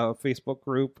the Facebook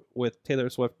group with Taylor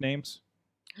Swift names?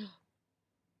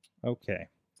 Okay.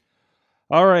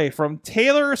 All right. From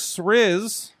Taylor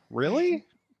Sriz. Really?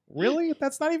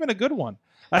 That's not even a good one.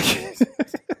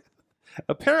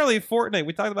 Apparently, Fortnite.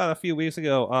 We talked about it a few weeks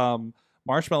ago.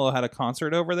 Marshmello had a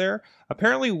concert over there.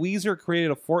 Apparently, Weezer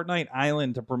created a Fortnite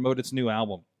island to promote its new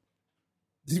album.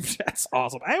 That's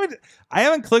awesome. I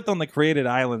haven't clicked on the created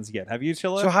islands yet. Have you,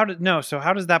 Chilla? So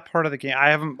how does that part of the game?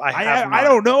 I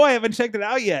don't know. I haven't checked it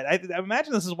out yet. I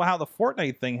imagine this is how the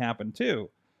Fortnite thing happened too.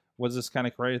 Was this kind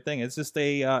of created thing? It's just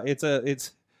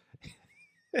it's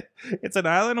an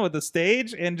island with a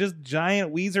stage and just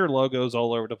giant Weezer logos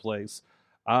all over the place.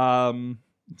 And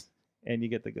you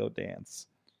get to go dance.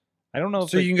 I don't know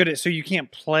if you can't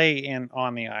play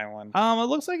on the island. It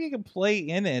looks like you can play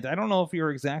in it. I don't know if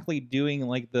you're exactly doing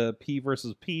like the P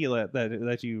versus P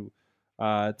that you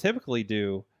typically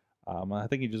do. I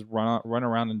think you just run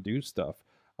around and do stuff.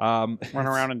 Run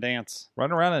around and dance.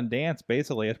 Run around and dance,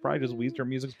 basically. It's probably just Weezer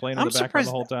music's playing in the background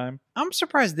the whole time. I'm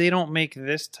surprised they don't make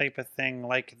this type of thing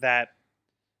like that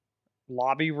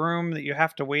lobby room that you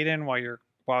have to wait in while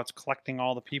it's collecting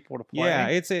all the people to play. Yeah,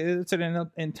 it's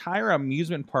an entire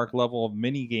amusement park level of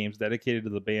mini games dedicated to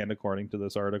the band, according to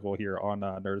this article here on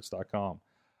Nerdist.com.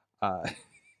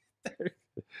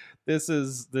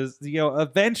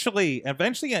 Eventually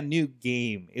a new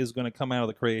game is going to come out of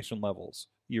the creation levels.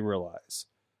 You realize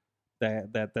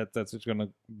that's just going to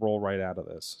roll right out of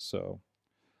this. So,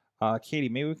 Katie,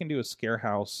 maybe we can do a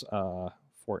Scarehouse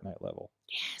Fortnite level.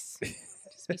 Yes.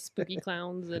 Just be spooky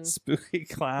clowns and spooky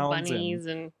clowns, bunnies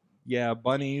and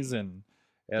bunnies and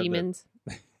demons.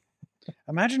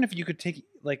 Imagine if you could take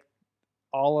like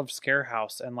all of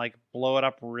Scarehouse and like blow it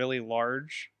up really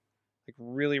large, like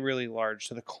really, really large,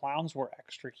 so the clowns were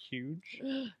extra huge,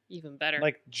 even better,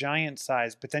 like giant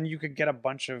size. But then you could get a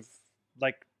bunch of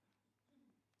like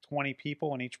 20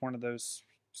 people in each one of those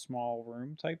small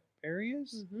room type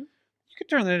areas. Mm-hmm. You could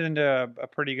turn that into a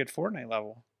pretty good Fortnite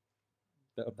level.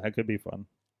 That could be fun.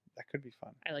 That could be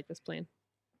fun. I like this plan.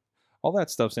 All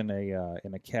that stuff's in a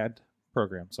CAD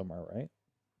program somewhere, right?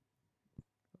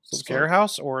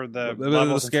 Scarehouse or the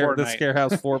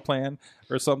Scarehouse floor plan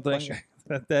or something.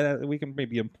 that we can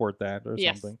maybe import that or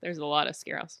something. There's a lot of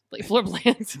Scarehouse like floor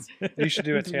plans. You should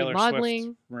do a Taylor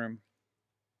Swift room.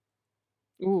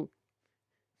 Ooh,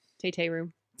 Tay-Tay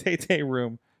room. Tay-Tay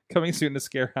room. Coming soon to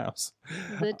Scare House.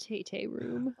 The Tay-Tay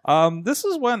Room. This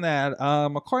is one that,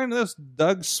 according to this,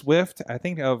 Doug Swift, I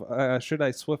think of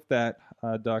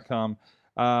shouldiswiftthat.com.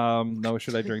 No,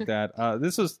 should I drink that?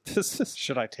 This is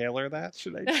Should I tailor that?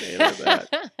 should I tailor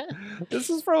that? This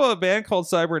is from a band called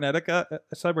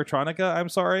Cybertronica. I'm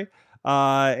sorry.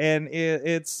 And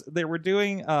they were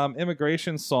doing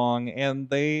Immigration Song, and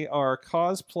they are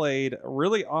cosplayed,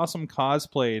 really awesome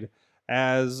cosplayed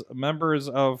as members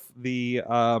of the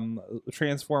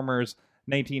Transformers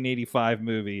 1985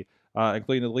 movie,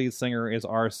 including the lead singer is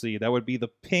RC. That would be the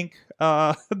pink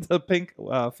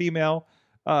female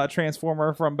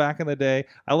Transformer from back in the day.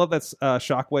 I love that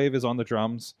Shockwave is on the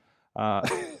drums.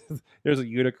 There's a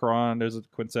Unicron. There's a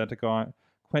Quintessicon.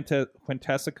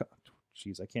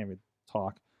 Jeez, I can't even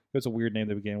talk. It was a weird name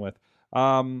to begin with.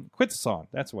 Quintesson.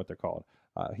 That's what they're called.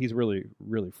 He's really,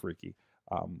 really freaky.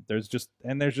 There's just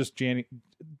dancing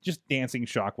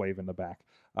Shockwave in the back,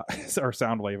 or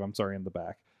Soundwave. I'm sorry, in the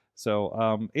back.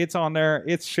 So it's on there.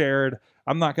 It's shared.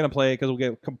 I'm not gonna play it because we'll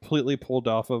get completely pulled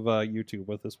off of YouTube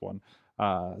with this one.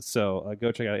 So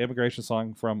go check out Immigration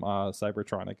Song from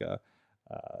Cybertronica.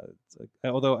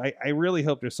 Although I really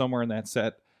hope there's somewhere in that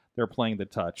set they're playing The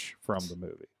Touch from the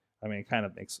movie. I mean, it kind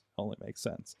of only makes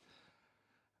sense.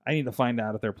 I need to find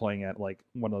out if they're playing at like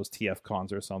one of those TF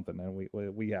cons or something, and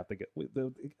we have to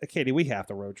Katie, we have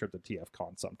to road trip to TF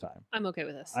con sometime. I'm okay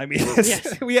with this. I mean,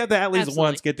 Yes. we have to at least Absolutely.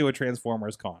 once get to a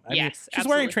Transformers con. I mean, Yes, she's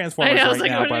wearing absolutely. Transformers I was right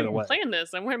like, now, I'm by not the even way. playing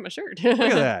this. I'm wearing my shirt. Look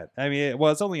at that. I mean,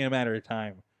 it's only a matter of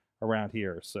time around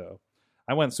here. So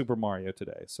I went Super Mario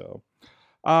today. So,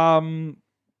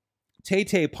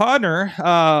 Tay-Tay Podner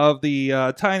of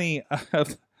the Tiny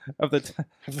of the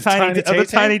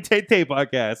Tiny Tay-Tay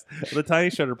podcast, the Tiny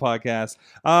Shutter podcast.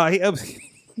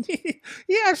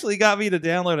 He actually got me to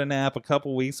download an app a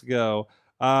couple weeks ago.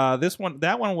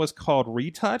 That one was called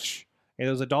Retouch. It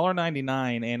was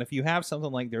 $1.99, and if you have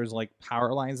something like there's like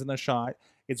power lines in the shot,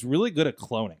 it's really good at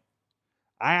cloning.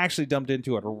 I actually dumped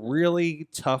into it a really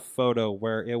tough photo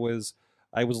where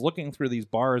I was looking through these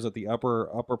bars at the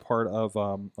upper part of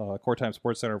Core Time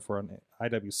Sports Center for an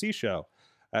IWC show.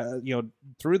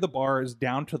 Through the bars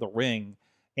down to the ring,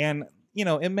 and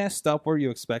it messed up where you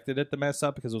expected it to mess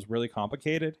up because it was really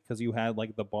complicated because you had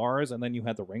like the bars and then you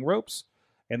had the ring ropes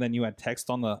and then you had text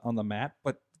on the mat.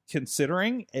 But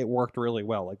considering it worked really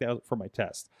well, like that was for my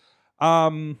test.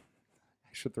 I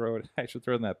should throw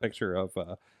in that picture of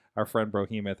our friend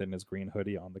Brohemoth in his green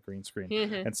hoodie on the green screen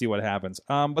and see what happens.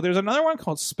 But there's another one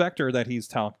called Spectre that he's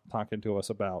talking to us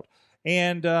about.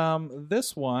 And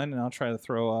this one, and I'll try to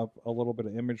throw up a little bit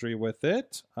of imagery with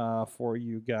it for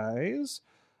you guys.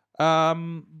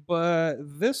 But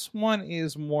this one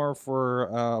is more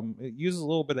for it uses a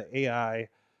little bit of AI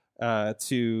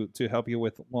to help you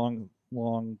with long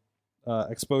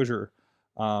exposure.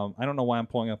 I don't know why I'm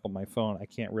pulling up on my phone. I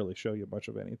can't really show you much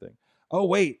of anything. Oh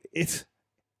wait, it's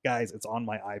on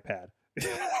my iPad.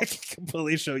 I can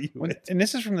completely show you it. And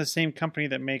this is from the same company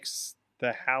that makes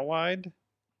the Halide,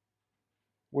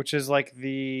 which is like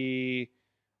the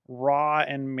raw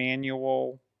and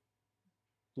manual,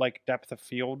 like depth of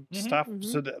field stuff. Mhm.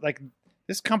 So that, like,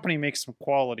 this company makes some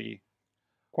quality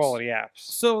apps.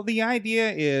 So the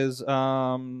idea is,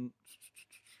 the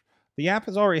app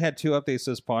has already had 2 updates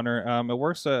this partner. It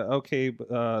works okay,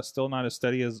 but still not as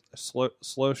steady as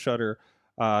slow shutter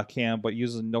can, but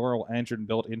uses a neural engine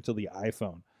built into the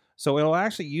iPhone. So it'll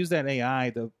actually use that AI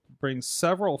to bring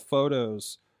several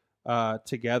photos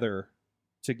together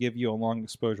to give you a long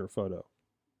exposure photo.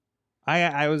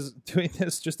 I was doing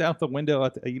this just out the window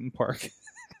at the Eaton Park,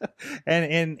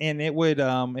 and it would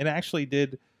it actually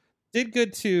did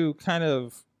good to kind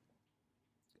of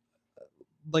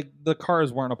like the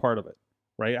cars weren't a part of it,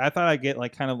 right? I thought I'd get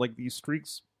like kind of like these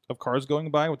streaks of cars going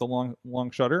by with the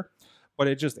long shutter, but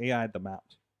it just AI'd them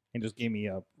out and just gave me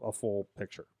a full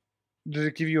picture. Did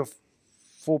it give you a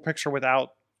full picture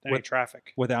without any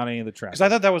traffic? Without any of the traffic. Because I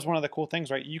thought that was one of the cool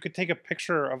things, right? You could take a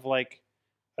picture of like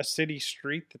a city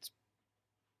street that's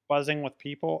buzzing with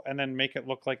people and then make it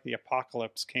look like the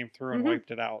apocalypse came through and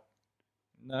wiped it out.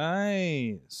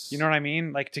 Nice. You know what I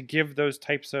mean? Like to give those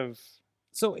types of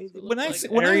so when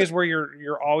areas where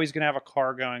you're always going to have a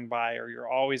car going by or you're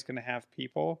always going to have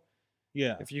people.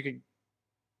 Yeah. If you could.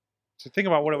 So think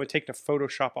about what it would take to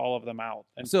Photoshop all of them out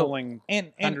and pulling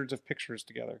hundreds of pictures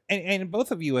together. And both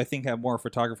of you, I think, have more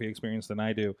photography experience than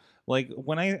I do. Like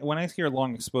when I hear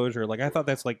long exposure, like I thought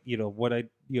that's like what I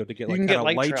to get like kind of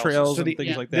light trails and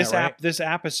things like that. This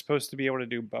app is supposed to be able to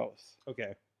do both.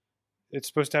 Okay. It's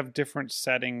supposed to have different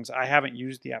settings. I haven't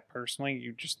used the app personally.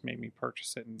 You just made me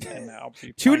purchase it, and now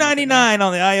 $2.99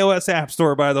 on the iOS App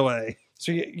Store, by the way.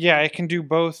 So yeah, it can do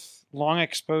both long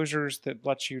exposures that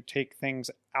lets you take things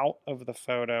out of the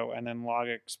photo, and then long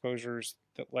exposures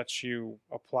that lets you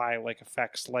apply like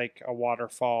effects like a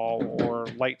waterfall or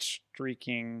light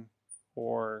streaking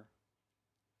or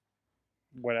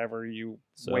whatever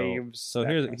waves. So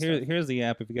that here's the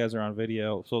app if you guys are on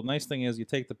video. So the nice thing is you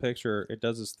take the picture, it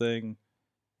does this thing,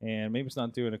 and maybe it's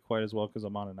not doing it quite as well because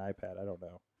I'm on an iPad. I don't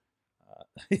know.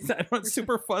 It's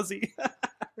super fuzzy.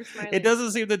 It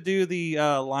doesn't seem to do the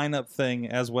lineup thing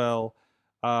as well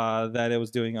that it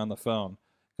was doing on the phone.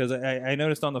 Because I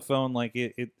noticed on the phone, like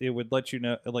it would let you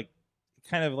know, like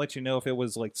kind of let you know if it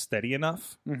was like steady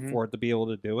enough for it to be able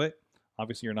to do it.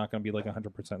 Obviously, you're not going to be like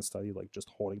 100% steady, like just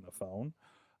holding the phone.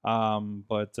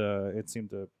 But it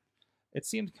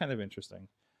seemed kind of interesting.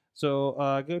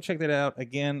 So go check that out.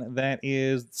 Again, that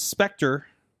is Spectre,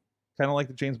 kind of like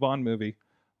the James Bond movie,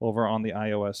 over on the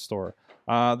iOS store.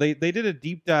 They did a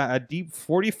deep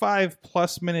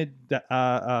 45+ minute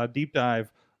deep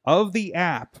dive of the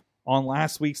app on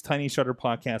last week's Tiny Shutter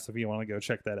podcast. If you want to go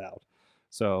check that out,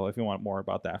 so if you want more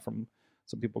about that from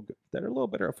some people that are a little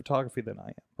better at photography than I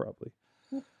am, probably.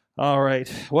 All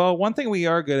right. Well, one thing we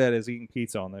are good at is eating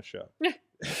pizza on this show.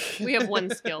 We have one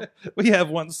skill. We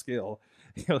have one skill.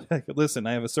 Listen,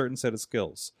 I have a certain set of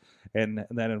skills, and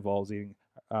that involves eating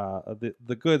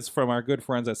the goods from our good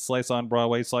friends at Slice on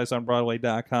Broadway,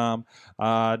 sliceonbroadway.com,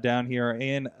 down here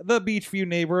in the Beachview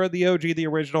neighborhood, the OG, the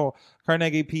original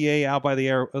Carnegie, PA, out by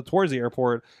the towards the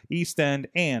airport, East End,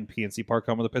 and PNC Park,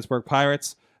 home of the Pittsburgh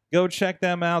Pirates. Go check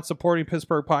them out, supporting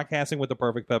Pittsburgh podcasting with the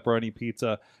perfect pepperoni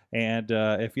pizza. And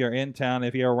if you're in town,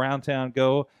 if you're around town,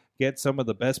 go get some of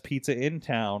the best pizza in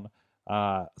town.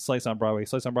 Slice on Broadway,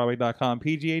 sliceonbroadway.com,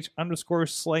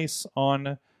 PGH_slice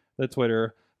on the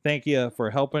Twitter. Thank you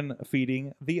for helping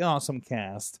feeding the Awesome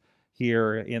Cast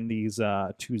here in these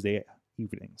Tuesday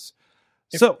evenings.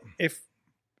 If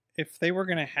they were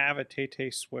going to have a Tay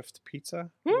Swift pizza,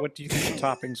 what do you think the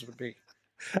toppings would be?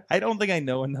 I don't think I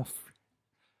know enough.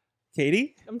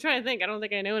 Katie? I'm trying to think. I don't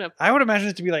think I know enough. I would imagine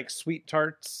it to be like sweet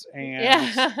tarts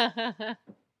and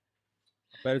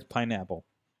But it's pineapple.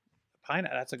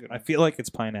 Pineapple. That's a good one. I feel like it's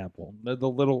pineapple. The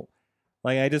little,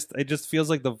 like it just feels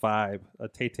like the vibe, a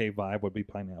Tay vibe would be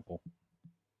pineapple,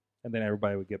 and then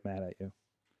everybody would get mad at you.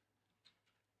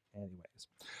 Anyways,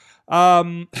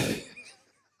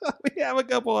 we have a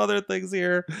couple other things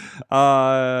here.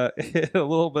 A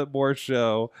little bit more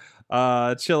show.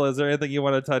 Chill. Is there anything you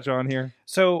want to touch on here?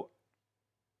 So,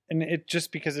 and it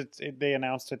just because they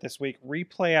announced it this week.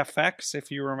 Replay FX,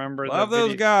 if you remember, Love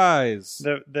those guys.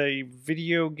 The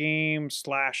video game /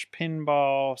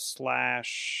 pinball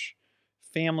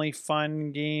 / family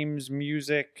fun games,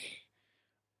 music,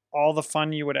 all the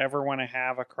fun you would ever want to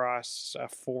have across a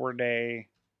 4-day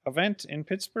event in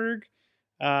Pittsburgh.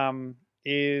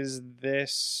 Is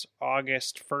this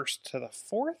August 1st to the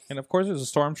 4th? And of course, there's a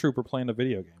stormtrooper playing a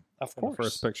video game. Of course, the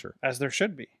first picture, as there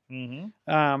should be.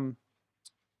 Mm-hmm.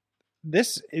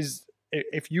 This is,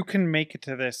 if you can make it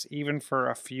to this even for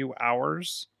a few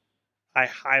hours, I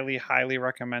highly, highly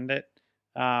recommend it.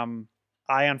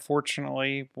 I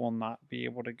unfortunately will not be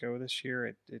able to go this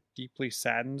year. It deeply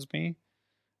saddens me.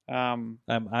 I'm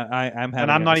having, and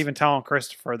I'm not even telling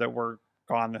Christopher that we're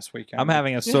gone this weekend. I'm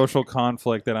having a social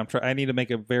conflict that I need to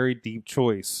make a very deep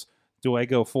choice. Do I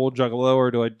go full Juggalo or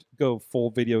do I go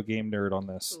full video game nerd on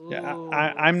this? Ooh. Yeah,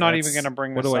 I'm not even going to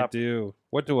bring this up.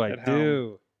 What do I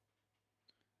do?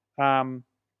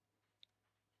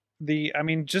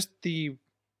 Just the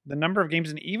number of games,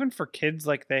 and even for kids,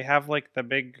 like they have like the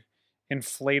big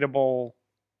inflatable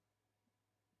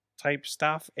type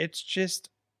stuff. It's just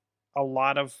a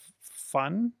lot of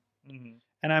fun. Mm-hmm.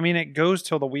 And I mean, it goes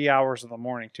till the wee hours of the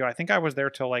morning too. I think I was there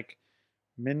till like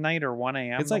midnight or 1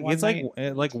 a.m. It's like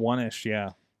 1-ish,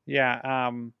 yeah.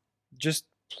 Yeah. Just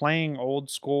playing old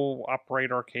school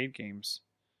upright arcade games.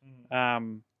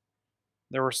 Mm-hmm.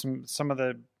 There were some of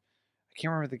the, I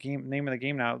can't remember the name of the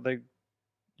game now.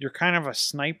 You're kind of a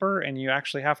sniper and you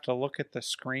actually have to look at the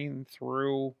screen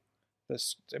through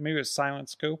this. Maybe it was Silent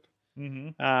Scope.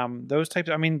 Mm-hmm. Those types.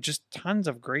 Just tons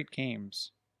of great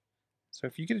games. So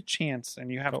if you get a chance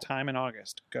and you have time in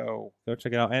August, go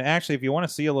check it out. And actually, if you want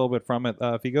to see a little bit from it,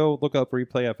 if you go look up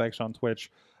Replay FX on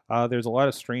Twitch, there's a lot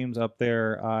of streams up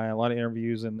there, a lot of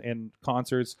interviews and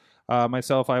concerts.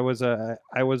 Myself, I was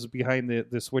behind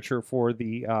the switcher for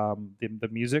the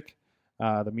music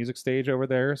stage over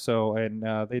there. So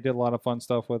they did a lot of fun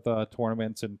stuff with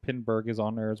tournaments, and Pinburg is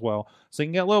on there as well. So you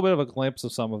can get a little bit of a glimpse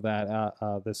of some of that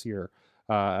this year.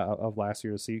 Of last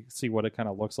year to see what it kind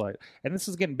of looks like. And this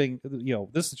is getting big,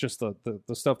 this is just the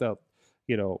stuff that,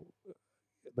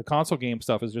 the console game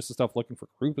stuff is just the stuff Looking for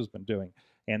Group has been doing,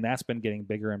 and that's been getting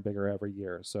bigger and bigger every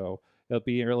year. So it'll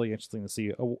be really interesting to see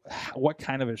what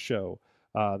kind of a show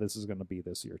this is going to be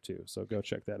this year too. So go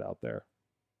check that out there.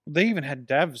 They even had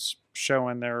devs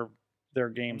showing their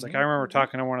games. Like I remember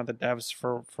talking to one of the devs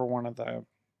for one of the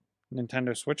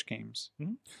Nintendo Switch games.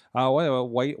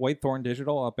 Whitethorn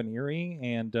Digital up in Erie,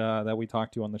 and that we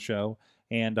talked to on the show,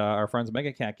 and our friends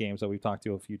Mega Cat Games that we've talked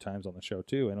to a few times on the show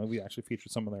too, and we actually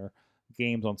featured some of their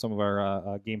games on some of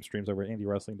our game streams over at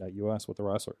IndieWrestling.us with the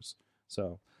wrestlers.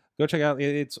 So go check out.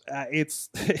 It's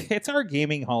it's our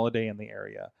gaming holiday in the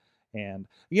area, and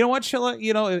you know what, Chilla?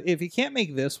 You know, if you can't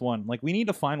make this one, like we need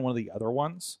to find one of the other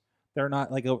ones. They're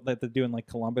not like that they're doing like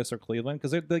Columbus or Cleveland,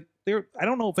 because they're I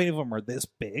don't know if any of them are this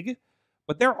big,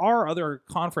 but there are other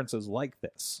conferences like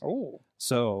this. Oh,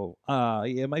 so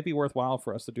it might be worthwhile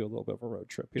for us to do a little bit of a road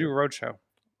trip here. do a road show.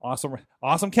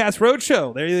 Awesome Cast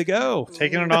Roadshow. There you go.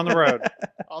 Taking it on the road.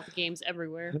 All the games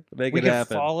everywhere. Make We it could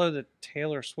happen. follow the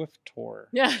Taylor Swift tour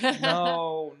Yeah.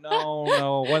 No.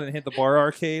 What, and hit the bar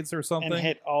arcades or something? and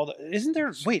hit all the. Isn't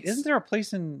there a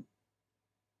place in?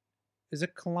 Is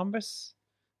it Columbus?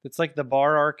 It's like the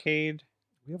bar arcade.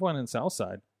 We have one in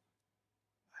Southside.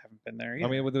 I haven't been there either. I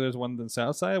mean, there's one in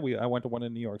Southside. I went to one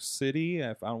in New York City.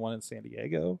 I found one in San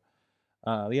Diego.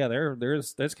 Yeah,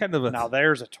 there's kind of a now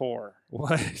there's a tour.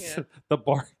 what Yeah. the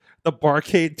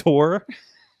barcade tour.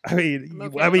 I mean, I'm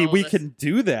okay with all we this. can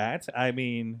do that. I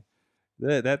mean,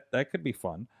 that could be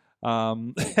fun.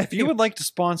 If you would like to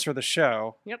sponsor the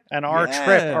show Yep. and our Yes.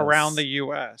 trip around the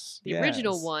U.S., The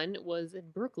original Yes. one was in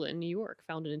Brooklyn, New York,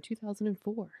 founded in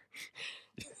 2004.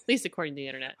 At least according to the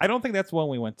internet. I don't think that's one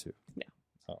we went to.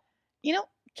 You know,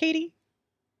 Katie,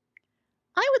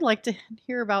 I would like to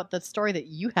hear about the story that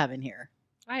you have in here.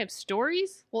 I have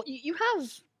stories. Well, you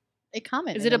have a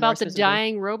comment. Is in it there more about the specifically.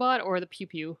 dying robot or the pew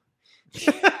pew?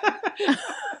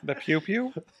 the pew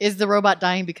pew, Is the robot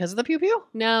dying because of the pew pew?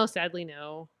 No, sadly,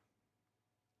 no.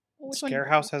 Which one?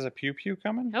 Scarehouse has a pew pew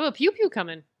coming, How about pew pew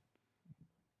coming?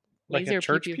 like a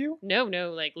church pew. pew. No,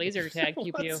 like laser tag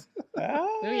pew pew.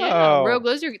 Oh, Oh yeah, Rogue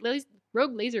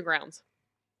Laser Grounds.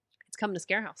 It's coming to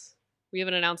Scarehouse. We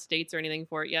haven't announced dates or anything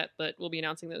for it yet, but we'll be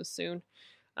announcing those soon.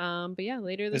 But yeah,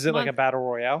 later this Is it month. like a battle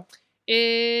royale?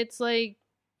 It's like,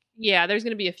 yeah, there's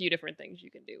going to be a few different things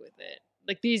you can do with it.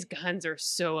 Like these guns are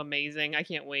so amazing. I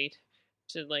can't wait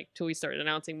to till we start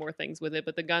announcing more things with it.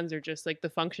 But the guns are just like the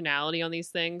functionality on these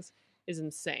things is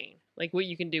insane. Like what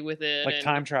you can do with it. Like and-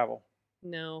 time travel?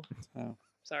 No. Oh.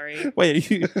 Sorry. Wait,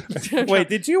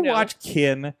 did you No. watch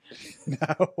Kin?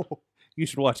 No. You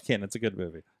should watch Kin. It's a good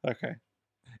movie. Okay.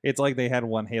 It's like they had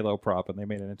one Halo prop and they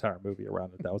made an entire movie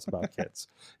around it that was about kids.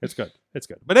 It's good.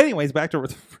 But anyways, back to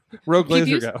Rogue Laser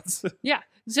Pew-pews? Guns. Yeah.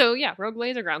 So yeah, Rogue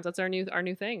Laser Grounds. That's our new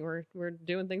thing. We're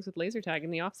doing things with laser tag in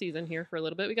the off season here for a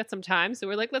little bit. We got some time, so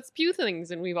we're like, let's pew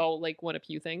things, and we've all like want to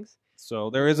pew things.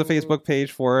 So there is a Facebook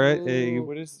page for it. Ooh.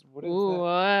 What is Ooh,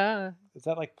 that? Is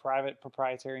that like private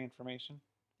proprietary information?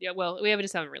 yeah. Well,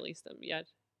 just haven't released them yet.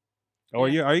 Are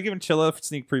you giving Chilla a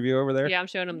sneak preview over there? Yeah, I'm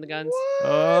showing them the guns.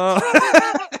 Oh.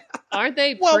 Aren't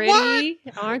they Well, pretty?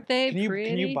 Aren't they Can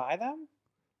pretty? you buy them?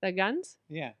 the guns?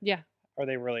 Yeah. Yeah. Are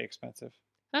they really expensive?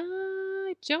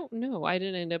 I don't know. I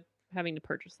didn't end up having to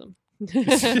purchase them. They're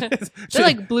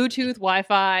like Bluetooth,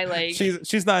 Wi-Fi, like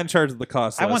she's not in charge of the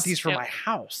cost. I want list. these for Yep. my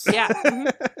house. yeah.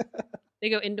 Mhm. They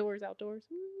go indoors, outdoors.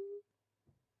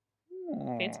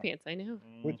 Hmm. Fancy pants, I know.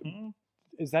 Mhm.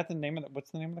 Is that the name of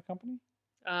what's the name of the company?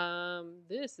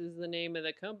 This is the name of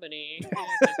the company at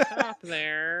the top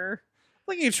there.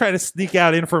 Look at you try to sneak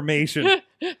out information.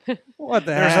 What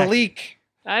the There's heck? a leak.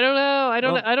 I don't know. I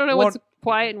don't know Well, what's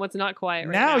quiet and what's not quiet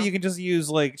right now now. you can just use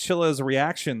like Chilla's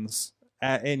reactions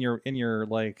in your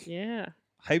like Yeah,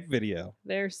 hype video.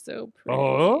 they're so pretty.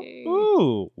 Oh,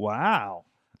 ooh, wow.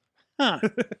 Huh.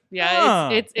 Yeah,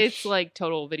 Huh. it's like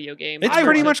total video game. It's I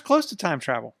pretty want- much close to time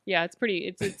travel. Yeah, it's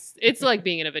pretty. It's like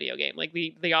being in a video game. Like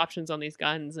the options on these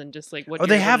guns and just like what. Oh,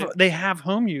 they have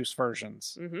home use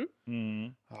versions. Mm-hmm.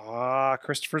 Mm. Ah,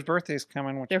 Christopher's birthday's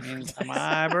coming, which They're- means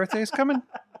my birthday's coming.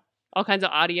 All kinds of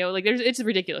audio. Like it's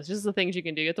ridiculous. Just the things you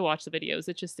can do. You have to watch the videos.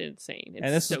 It's just insane. It's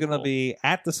And this so is going to cool. be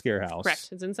at the Scare House. correct.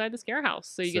 It's inside the scare house,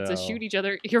 so you get to So- shoot each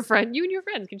other. You and your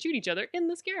friends can shoot each other in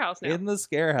the scare house now. In the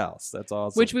Scare House. That's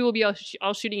awesome. Which we will be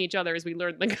all shooting each other as we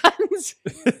learn the guns.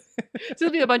 So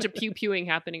there'll be a bunch of pew pewing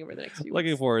happening over the next few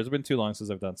Looking weeks. forward. It's been too long since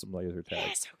I've done some laser tag.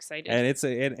 Yeah, so excited.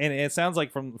 And and it sounds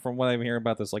like from what I'm hearing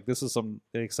about this, like this is some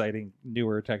exciting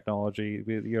newer technology.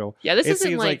 You know, yeah, this it isn't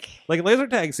seems like laser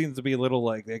tag seems to be a little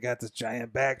like they got this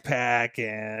giant backpack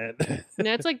and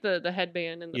no, it's like the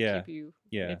headband and the Yeah. pew pew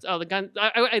Yeah. It's the guns.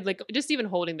 I like just even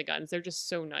holding the guns. They're just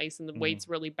so nice, and the Mhm. weight's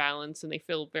really balanced, and they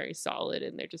feel very solid,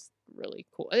 and they're just really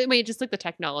cool. I mean, just like the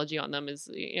technology on them is,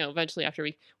 eventually after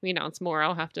we announce more,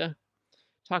 I'll have to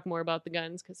talk more about the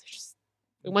guns because just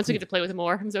once we get to play with them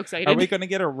more, I'm so excited. Are we going to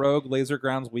get a Rogue Laser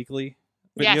Grounds weekly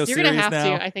video yes, you're gonna series have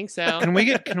now? to. I think so. Can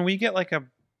we get like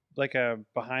a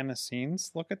behind the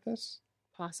scenes look at this?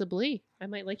 Possibly. I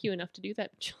might like you enough to do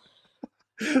that.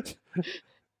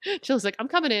 Chill's like, I'm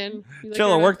coming in. You like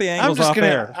Chilla, her? work the angles off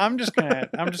air. I'm just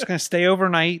gonna stay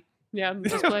overnight. Yeah,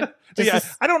 just play. Yeah,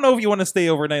 I don't know if you want to stay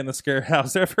overnight in the scare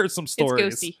house. I've heard some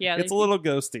stories. It's ghosty. Yeah, It's a little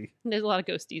ghosty. There's a lot of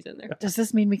ghosties in there. Does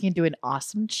this mean we can do an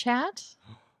awesome chat?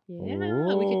 Yeah,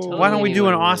 we could totally. Why don't we do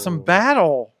an Ooh. awesome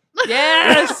battle?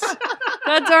 Yes,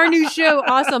 that's our new show,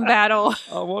 Awesome Battle.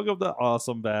 Oh, welcome to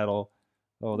Awesome Battle.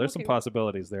 Oh, there's some Okay.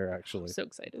 possibilities there, actually. So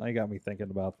excited. That got me thinking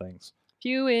about things.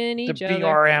 Few in The each other.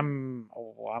 BRM.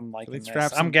 Oh, I'm liking we this.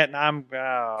 strap I'm some- getting. I'm.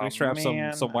 Can we strap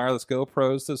man. some wireless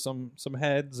GoPros to some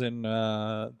heads and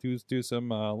do some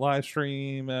live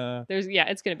stream?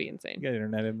 It's gonna be insane. You got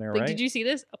internet in there, Like, right? did you see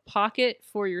this? A pocket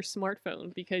for your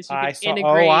smartphone because you I can saw.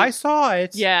 integrate. Oh, I saw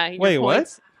it. Yeah. your Wait, what?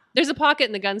 points. There's a pocket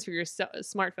in the guns for your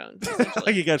smartphone.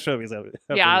 essentially. You got to show me something.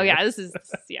 Yeah. Oh, yeah. This is.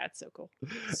 Yeah, it's so cool.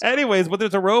 Anyways, but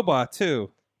there's a robot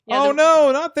too. Yeah, Oh the-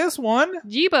 no, not this one.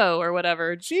 Jibo or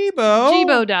whatever. Jibo.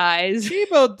 Jibo dies.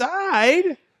 Jibo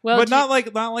died, Well, but not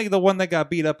like the one that got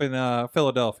beat up in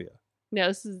Philadelphia. No,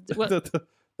 this is well,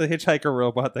 the hitchhiker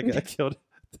robot that got killed.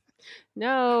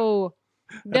 no.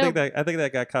 I think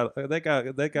that got caught.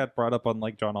 That got brought up on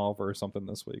like John Oliver or something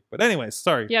this week. But anyways,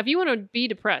 sorry. Yeah, if you want to be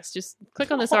depressed, just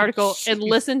click on this Oh, article and jeez.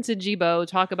 listen to Jibo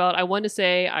talk about. I want to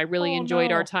say I really Oh,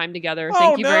 enjoyed no. our time together. Oh,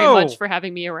 Thank you very no. much for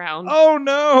having me around. Oh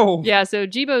no. Yeah, so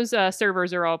Jibo's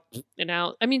servers are all in and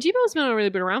out. I mean, Jibo's really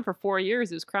been around for 4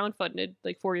 years. It was crowdfunded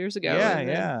like 4 years ago. Yeah, and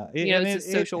then, yeah. It's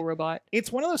a social robot.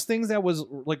 It's one of those things that was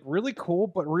like really cool,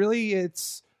 but really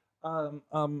it's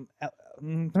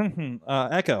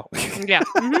Echo. Yeah.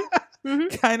 hmm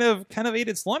kind of ate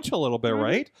its lunch a little bit, Mhm.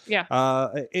 right? Yeah.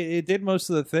 It did most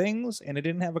of the things, and it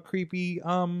didn't have a creepy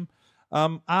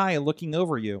eye looking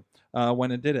over you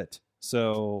when it did it.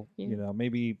 So Yeah.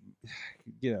 maybe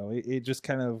it just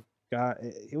kind of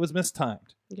it was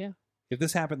mistimed. Yeah. If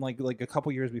this happened like a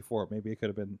couple years before, maybe it could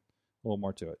have been a little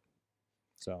more to it.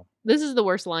 So This is the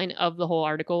worst line of the whole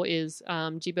article is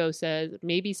Jibo says,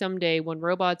 maybe someday when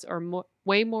robots are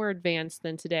way more advanced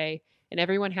than today and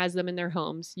everyone has them in their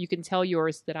homes, you can tell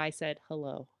yours that I said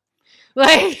hello.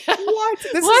 Like, what?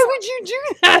 why would you do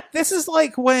that? This is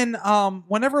like when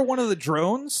whenever one of the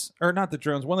drones, or not the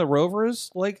drones, one of the rovers,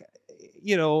 like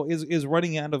is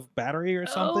running out of battery or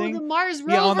something. Oh, the Mars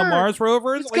rover. Yeah, on the Mars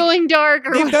rovers. It's like, going dark.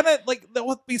 Or they've done it like there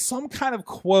will be some kind of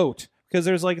quote because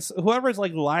there's like whoever's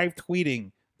like live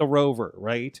tweeting the rover,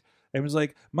 right? And it was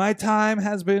like, my time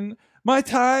has been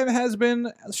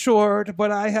short,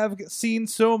 but I have seen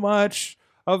so much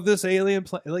of this alien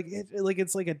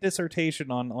it's like a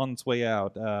dissertation on its way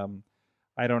out.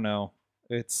 I don't know.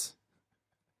 They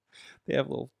have a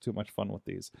little too much fun with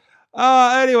these.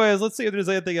 Anyways, let's see if there's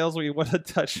anything else we want to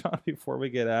touch on before we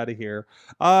get out of here.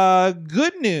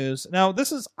 Good news. Now,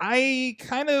 I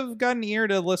kind of got an ear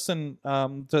to listen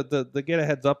to get a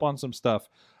heads up on some stuff.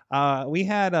 We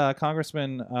had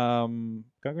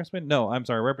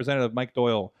Representative Mike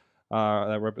Doyle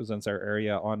that represents our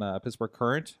area on Pittsburgh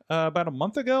Current about a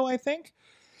month ago, I think.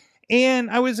 And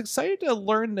I was excited to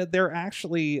learn that they're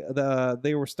actually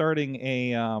they were starting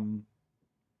a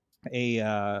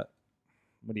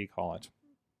what do you call it?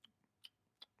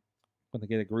 When they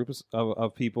get a group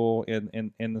of people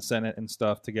in the Senate and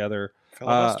stuff together.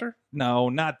 Filibuster? No,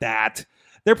 not that.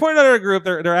 They're putting out a group.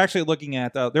 They're actually looking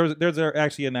at. They're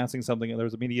actually announcing something. There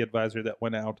was a media advisory that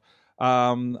went out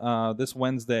this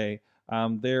Wednesday.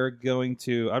 They're going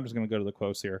to. I'm just going to go to the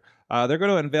quotes here. They're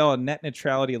going to unveil a net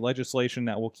neutrality legislation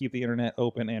that will keep the internet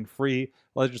open and free.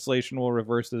 Legislation will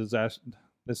reverse the disaster.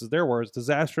 This is their words.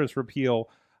 Disastrous repeal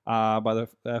by the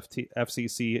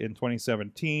FCC in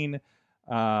 2017.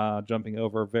 Jumping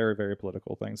over very, very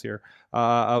political things here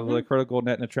of the critical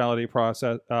net neutrality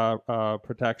process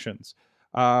protections.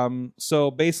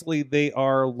 So basically, they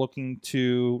are looking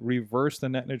to reverse the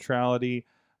net neutrality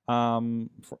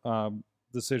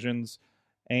decisions,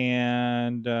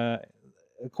 and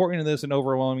according to this, an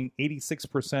overwhelming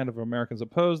 86% of Americans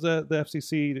oppose the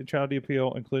FCC neutrality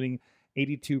appeal, including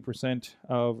 82%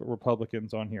 of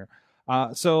Republicans on here.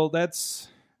 So that's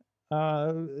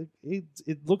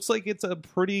it looks like it's a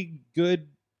pretty good.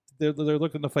 They're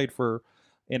looking to fight for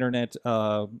internet,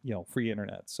 free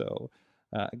internet. So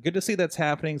Good to see that's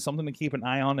happening. Something to keep an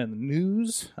eye on in the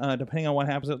news, depending on what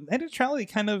happens. Net neutrality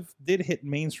kind of did hit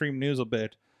mainstream news a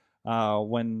bit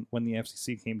when the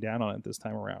FCC came down on it this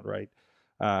time around, right?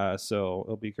 So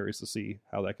it'll be curious to see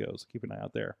how that goes. Keep an eye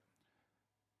out there.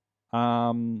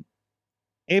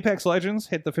 Apex Legends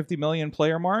hit the 50 million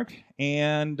player mark,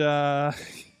 and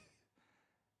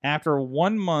after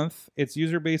 1 month, its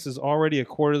user base is already a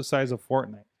quarter the size of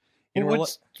Fortnite.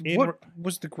 What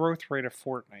was the growth rate of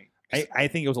Fortnite? I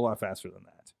think it was a lot faster than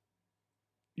that.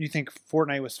 You think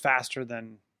Fortnite was faster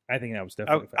than... I think that was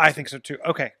definitely faster. I think so too.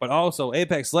 Okay. But also,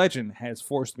 Apex Legend has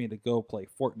forced me to go play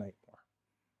Fortnite more.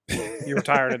 You were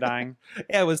tired of dying?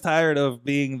 Yeah, I was tired of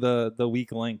being the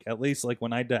weak link. At least, like,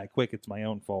 when I die quick, it's my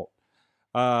own fault.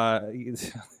 So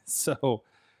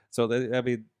that, I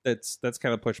mean, that's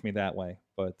kind of pushed me that way.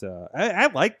 But I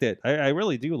liked it. I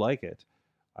really do like it.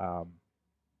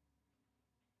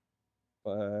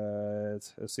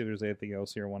 But let's see if there's anything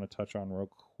else here I want to touch on real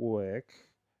quick.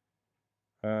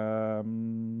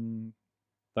 Thunderbolt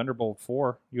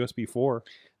 4, USB 4.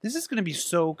 This is going to be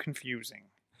so confusing.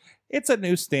 It's a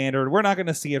new standard. We're not going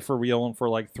to see it for real for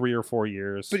like 3 or 4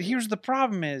 years. But here's the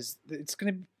problem: is it's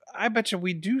going to. I bet you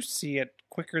we do see it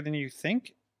quicker than you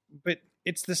think. But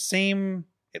it's the same.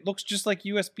 It looks just like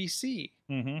USB-C.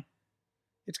 Mm-hmm.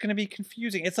 It's going to be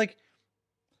confusing. It's like.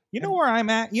 You know where I'm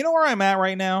at? You know where I'm at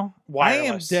right now?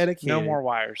 Wireless. I am dedicated. No more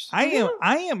wires. I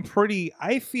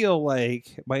feel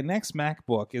like my next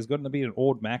MacBook is going to be an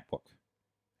old MacBook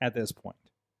at this point.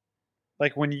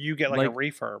 Like when you get like a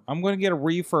refurb. I'm going to get a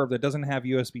refurb that doesn't have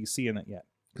USB-C in it yet.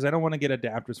 Because I don't want to get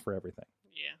adapters for everything.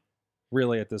 Yeah.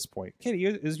 Really, at this point. Katie,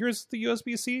 is yours the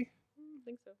USB-C? I don't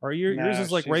think so. Or yours is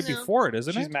like right before it,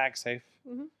 isn't She's it? MagSafe.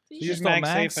 Mm-hmm. She's still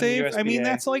MagSafe. I mean,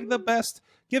 that's like the best.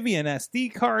 Give me an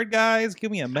SD card, guys. Give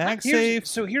me a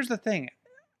MagSafe. Here's the thing.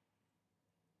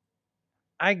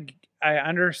 I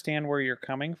understand where you're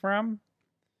coming from,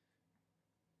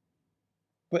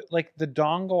 but like the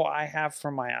dongle I have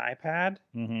from my iPad,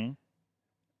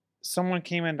 someone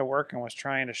came into work and was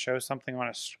trying to show something on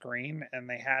a screen, and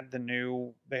they had a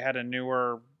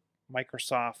newer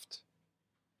Microsoft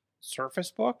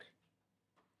Surface Book,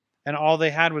 and all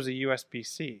they had was a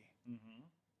USB-C.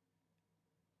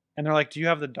 And they're like, "Do you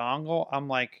have the dongle?" I'm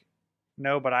like,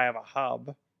 "No, but I have a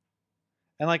hub."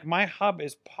 And like my hub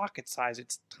is pocket size.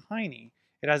 It's tiny.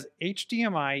 It has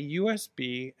HDMI,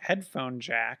 USB, headphone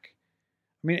jack.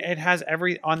 I mean, it has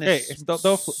on this. Hey,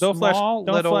 don't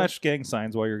flash gang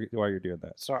signs while you're doing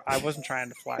that. Sorry, I wasn't trying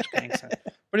to flash gang signs,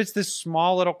 but it's this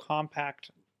small little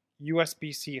compact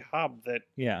USB-C hub that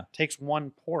takes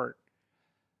one port.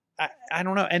 I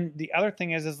don't know. And the other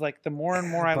thing is like the more and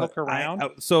more I look around.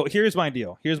 So here's my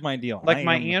deal. Like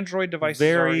my Android device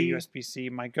is already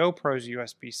USB-C. My GoPro's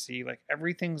USB-C. Like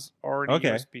everything's already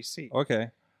USB-C.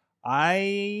 Okay.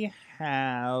 I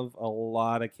have a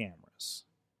lot of cameras.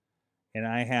 And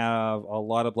I have a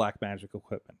lot of Blackmagic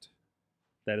equipment.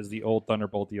 That is the old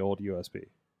Thunderbolt, the old USB.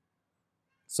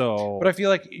 So, but I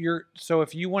feel like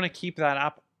if you want to keep that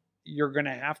up, you're going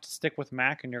to have to stick with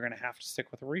Mac and you're going to have to stick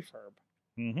with Refurb.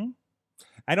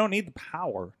 I don't need the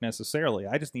power necessarily.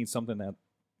 I just need something that,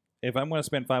 if I'm going to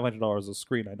spend $500 a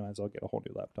screen, I might as well get a whole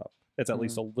new laptop. That's at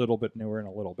least a little bit newer and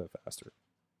a little bit faster.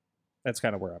 That's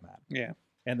kind of where I'm at. Yeah.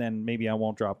 And then maybe I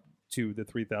won't drop $2,000 to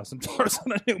 $3,000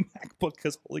 on a new MacBook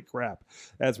because holy crap,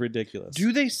 that's ridiculous.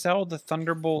 Do they sell the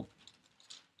Thunderbolt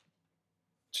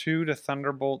 2 to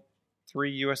Thunderbolt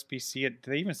 3 USB-C? Do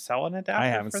they even sell an adapter? I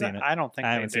haven't seen it. I don't think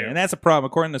they do. And that's a problem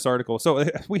according to this article. So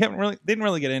we didn't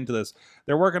really get into this.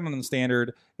 They're working on the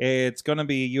standard. It's going to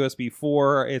be USB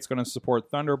 4. It's going to support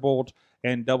Thunderbolt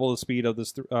and double the speed of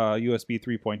this USB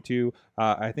 3.2.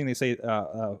 I think they say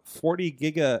 40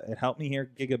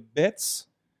 gigabits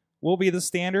will be the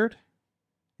standard.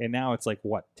 And now it's like,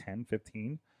 what, 10,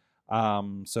 15?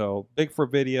 So big for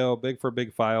video, big for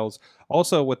big files.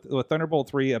 Also with Thunderbolt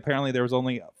 3, apparently there was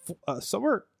only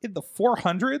somewhere in the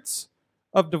 400s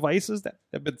of devices that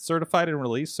have been certified and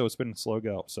released. So it's been a slow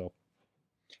go. So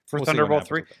for Thunderbolt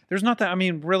 3, there's not that. I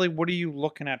mean, really, what are you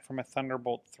looking at from a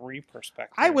Thunderbolt 3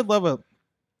 perspective? I would love if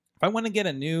I want to get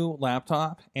a new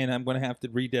laptop and I'm going to have to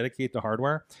rededicate the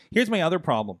hardware. Here's my other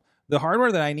problem. The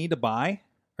hardware that I need to buy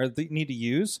or need to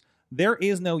use, there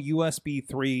is no USB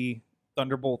 3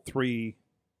 Thunderbolt 3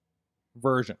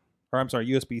 version, or I'm sorry,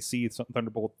 USB-C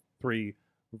Thunderbolt 3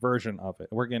 version of it.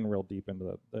 We're getting real deep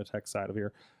into the tech side of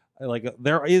here. Like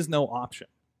there is no option,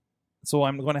 so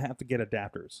I'm going to have to get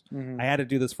adapters. I had to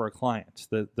do this for a client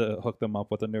to hook them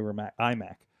up with a newer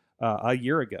iMac a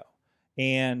year ago,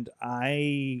 and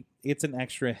it's an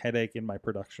extra headache in my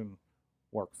production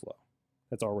workflow.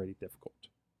 That's already difficult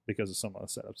because of some of the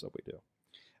setups that we do.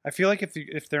 I feel like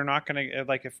if they're not going to,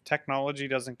 like, if technology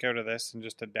doesn't go to this and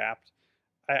just adapt,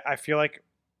 I feel like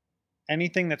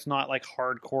anything that's not like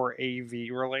hardcore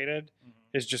AV related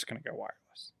is just going to go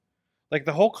wireless. Like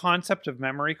the whole concept of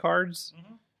memory cards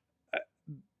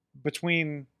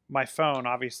between my phone,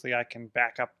 obviously I can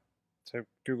back up to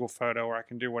Google Photo or I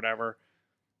can do whatever.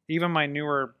 Even my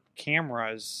newer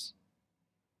cameras,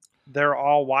 they're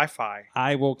all Wi-Fi.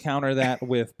 I will counter that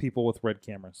with people with red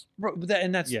cameras.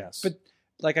 And that's, yes. But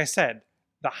like I said,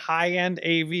 the high-end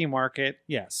AV market,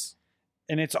 yes.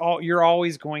 And you're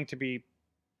always going to be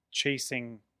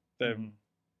chasing the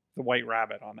white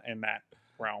rabbit in that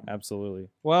realm. Absolutely.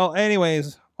 Well,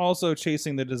 anyways, also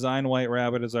chasing the design white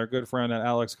rabbit is our good friend at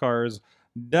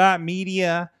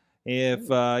alexcars.media.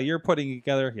 If you're putting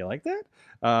together, you like that?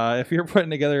 If you're putting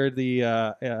together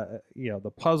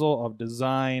the puzzle of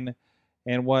design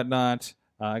and whatnot,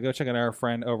 go check out our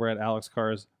friend over at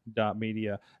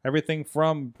alexcars.media. Everything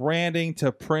from branding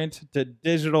to print to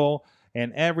digital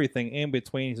and everything in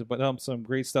between. He's done some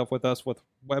great stuff with us with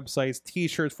websites,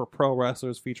 t-shirts for pro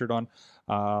wrestlers featured on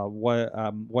What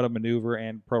a Maneuver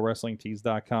and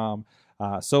ProWrestlingTees.com.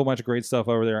 So much great stuff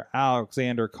over there.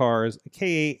 Alexander Cars,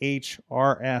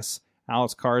 Kahrs,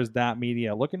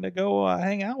 alexcars.media. Looking to go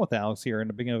hang out with Alex here in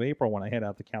the beginning of April when I head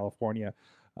out to California.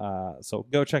 So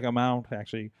go check him out.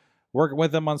 Actually, working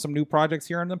with them on some new projects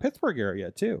here in the Pittsburgh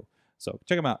area too. So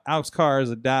check them out,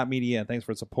 alexcars.media. And thanks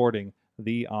for supporting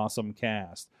the Awesome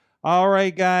Cast. All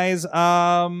right, guys.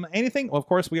 Anything? Well, of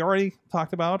course, we already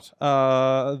talked about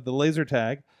the laser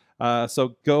tag.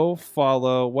 So go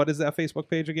follow. What is that Facebook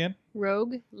page again?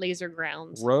 Rogue Laser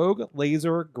Grounds. Rogue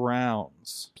Laser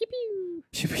Grounds. Pew pew.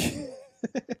 Pew, pew.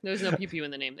 There's no pew pew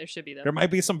in the name. There should be though. There might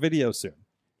be some videos soon.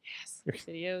 Yes,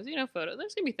 videos. Photos.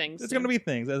 There's gonna be things. There's going to be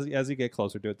things as you get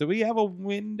closer to it. Do we have a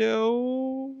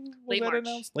window? Late March.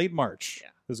 Announced? Late March. Yeah.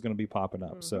 This is going to be popping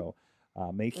up. So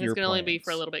make and your it's going to only be plans.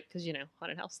 for a little bit because,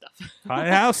 haunted house stuff.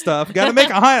 Haunted house stuff. Got to make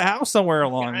a haunted house somewhere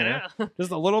along I there. know.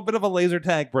 Just a little bit of a laser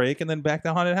tag break and then back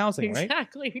to haunted housing, right?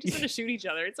 Exactly. We just want to shoot each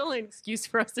other. It's only an excuse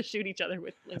for us to shoot each other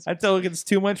with lasers. I tell you, it's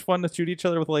too much fun to shoot each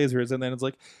other with lasers, and then it's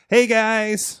like, hey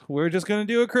guys, we're just going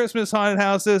to do a Christmas haunted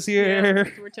house this year. Yeah,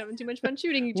 we're having too much fun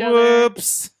shooting each other.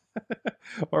 Whoops.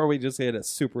 Or we just hit a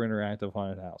super interactive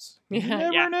haunted house. You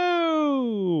never Yeah.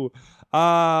 know.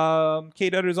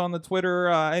 Kate Utter's on the Twitter.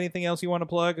 Anything else you want to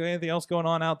plug? Anything else going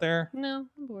on out there? No,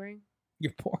 I'm boring.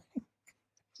 You're boring.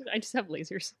 I just have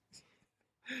lasers.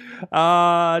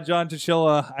 John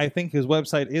Chichilla, I think his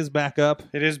website is back up.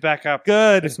 It is back up.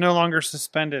 Good. It's no longer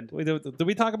suspended. Did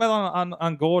we talk about it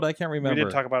on Gold? I can't remember. We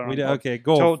did talk about it on Gold. Gold. Okay,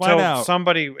 Gold. Find Till out.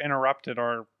 somebody interrupted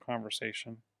our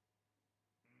conversation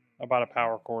about a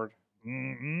power cord.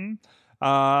 Mm-hmm.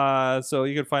 So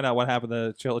you can find out what happened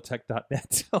to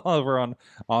chillatech.net over on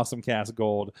Awesome Cast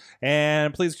Gold.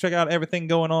 And please check out everything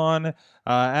going on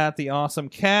at the Awesome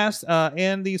Cast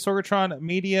and the Sorgatron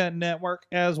Media Network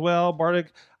as well.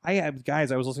 Bardic, I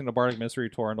was listening to Bardic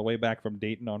Mystery Tour on the way back from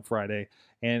Dayton on Friday,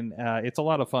 and it's a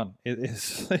lot of fun. It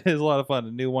is a lot of fun.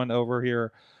 A new one over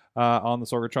here on the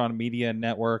Sorgatron Media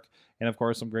Network. And, of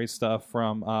course, some great stuff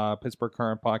from Pittsburgh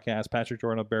Current Podcast, Patrick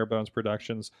Jordan of Bare Bones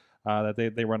Productions,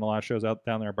 that they run a lot of shows out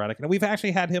down there in Braddock. And we've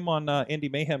actually had him on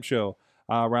Indie Mayhem show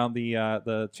around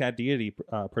the Chad Deity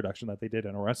production that they did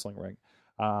in a wrestling ring.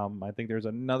 I think there's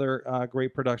another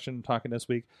great production talking this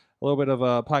week. A little bit of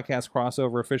a podcast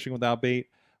crossover, Fishing Without Bait,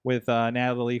 with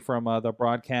Natalie from the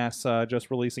broadcast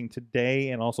just releasing today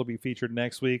and also be featured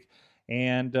next week.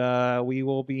 And we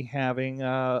will be having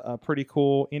a pretty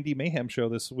cool Indie Mayhem show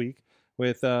this week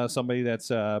with somebody that's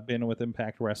been with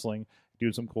Impact Wrestling,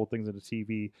 doing some cool things in the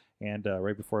TV. And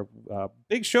right before a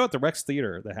big show at the Rex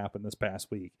Theater that happened this past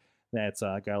week, that's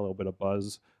got a little bit of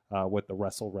buzz with the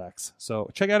Wrestle Rex. So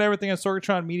check out everything at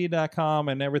sorgatronmedia.com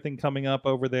and everything coming up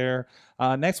over there.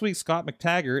 Next week, Scott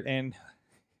McTaggart. And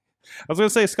I was going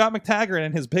to say Scott McTaggart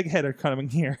and his big head are coming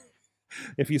here.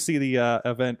 If you see the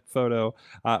event photo,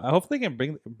 I hope they can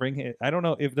bring it. I don't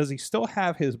know does he still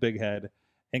have his big head,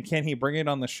 and can he bring it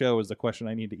on the show? Is the question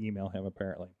I need to email him.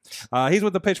 Apparently, he's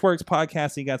with the Pitchworks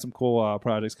podcast. He got some cool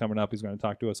projects coming up. He's going to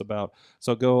talk to us about.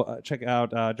 So go check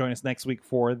out. Join us next week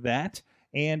for that,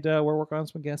 and we're working on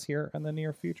some guests here in the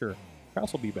near future.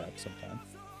 Kraus will be back sometime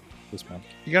this month.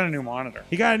 You got a new monitor.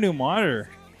 He got a new monitor.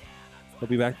 He'll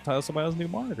be back to tell us about his new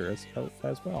monitor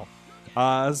as well.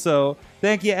 So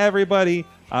thank you, everybody.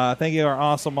 Thank you, our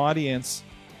awesome audience.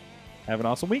 Have an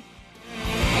awesome week.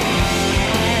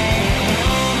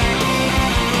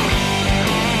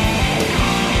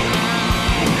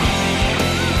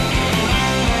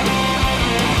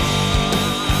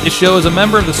 This show is a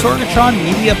member of the Sorgatron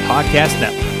Media Podcast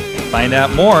Network. Find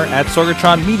out more at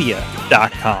sorgatronmedia.com.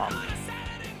 awesomecast.com.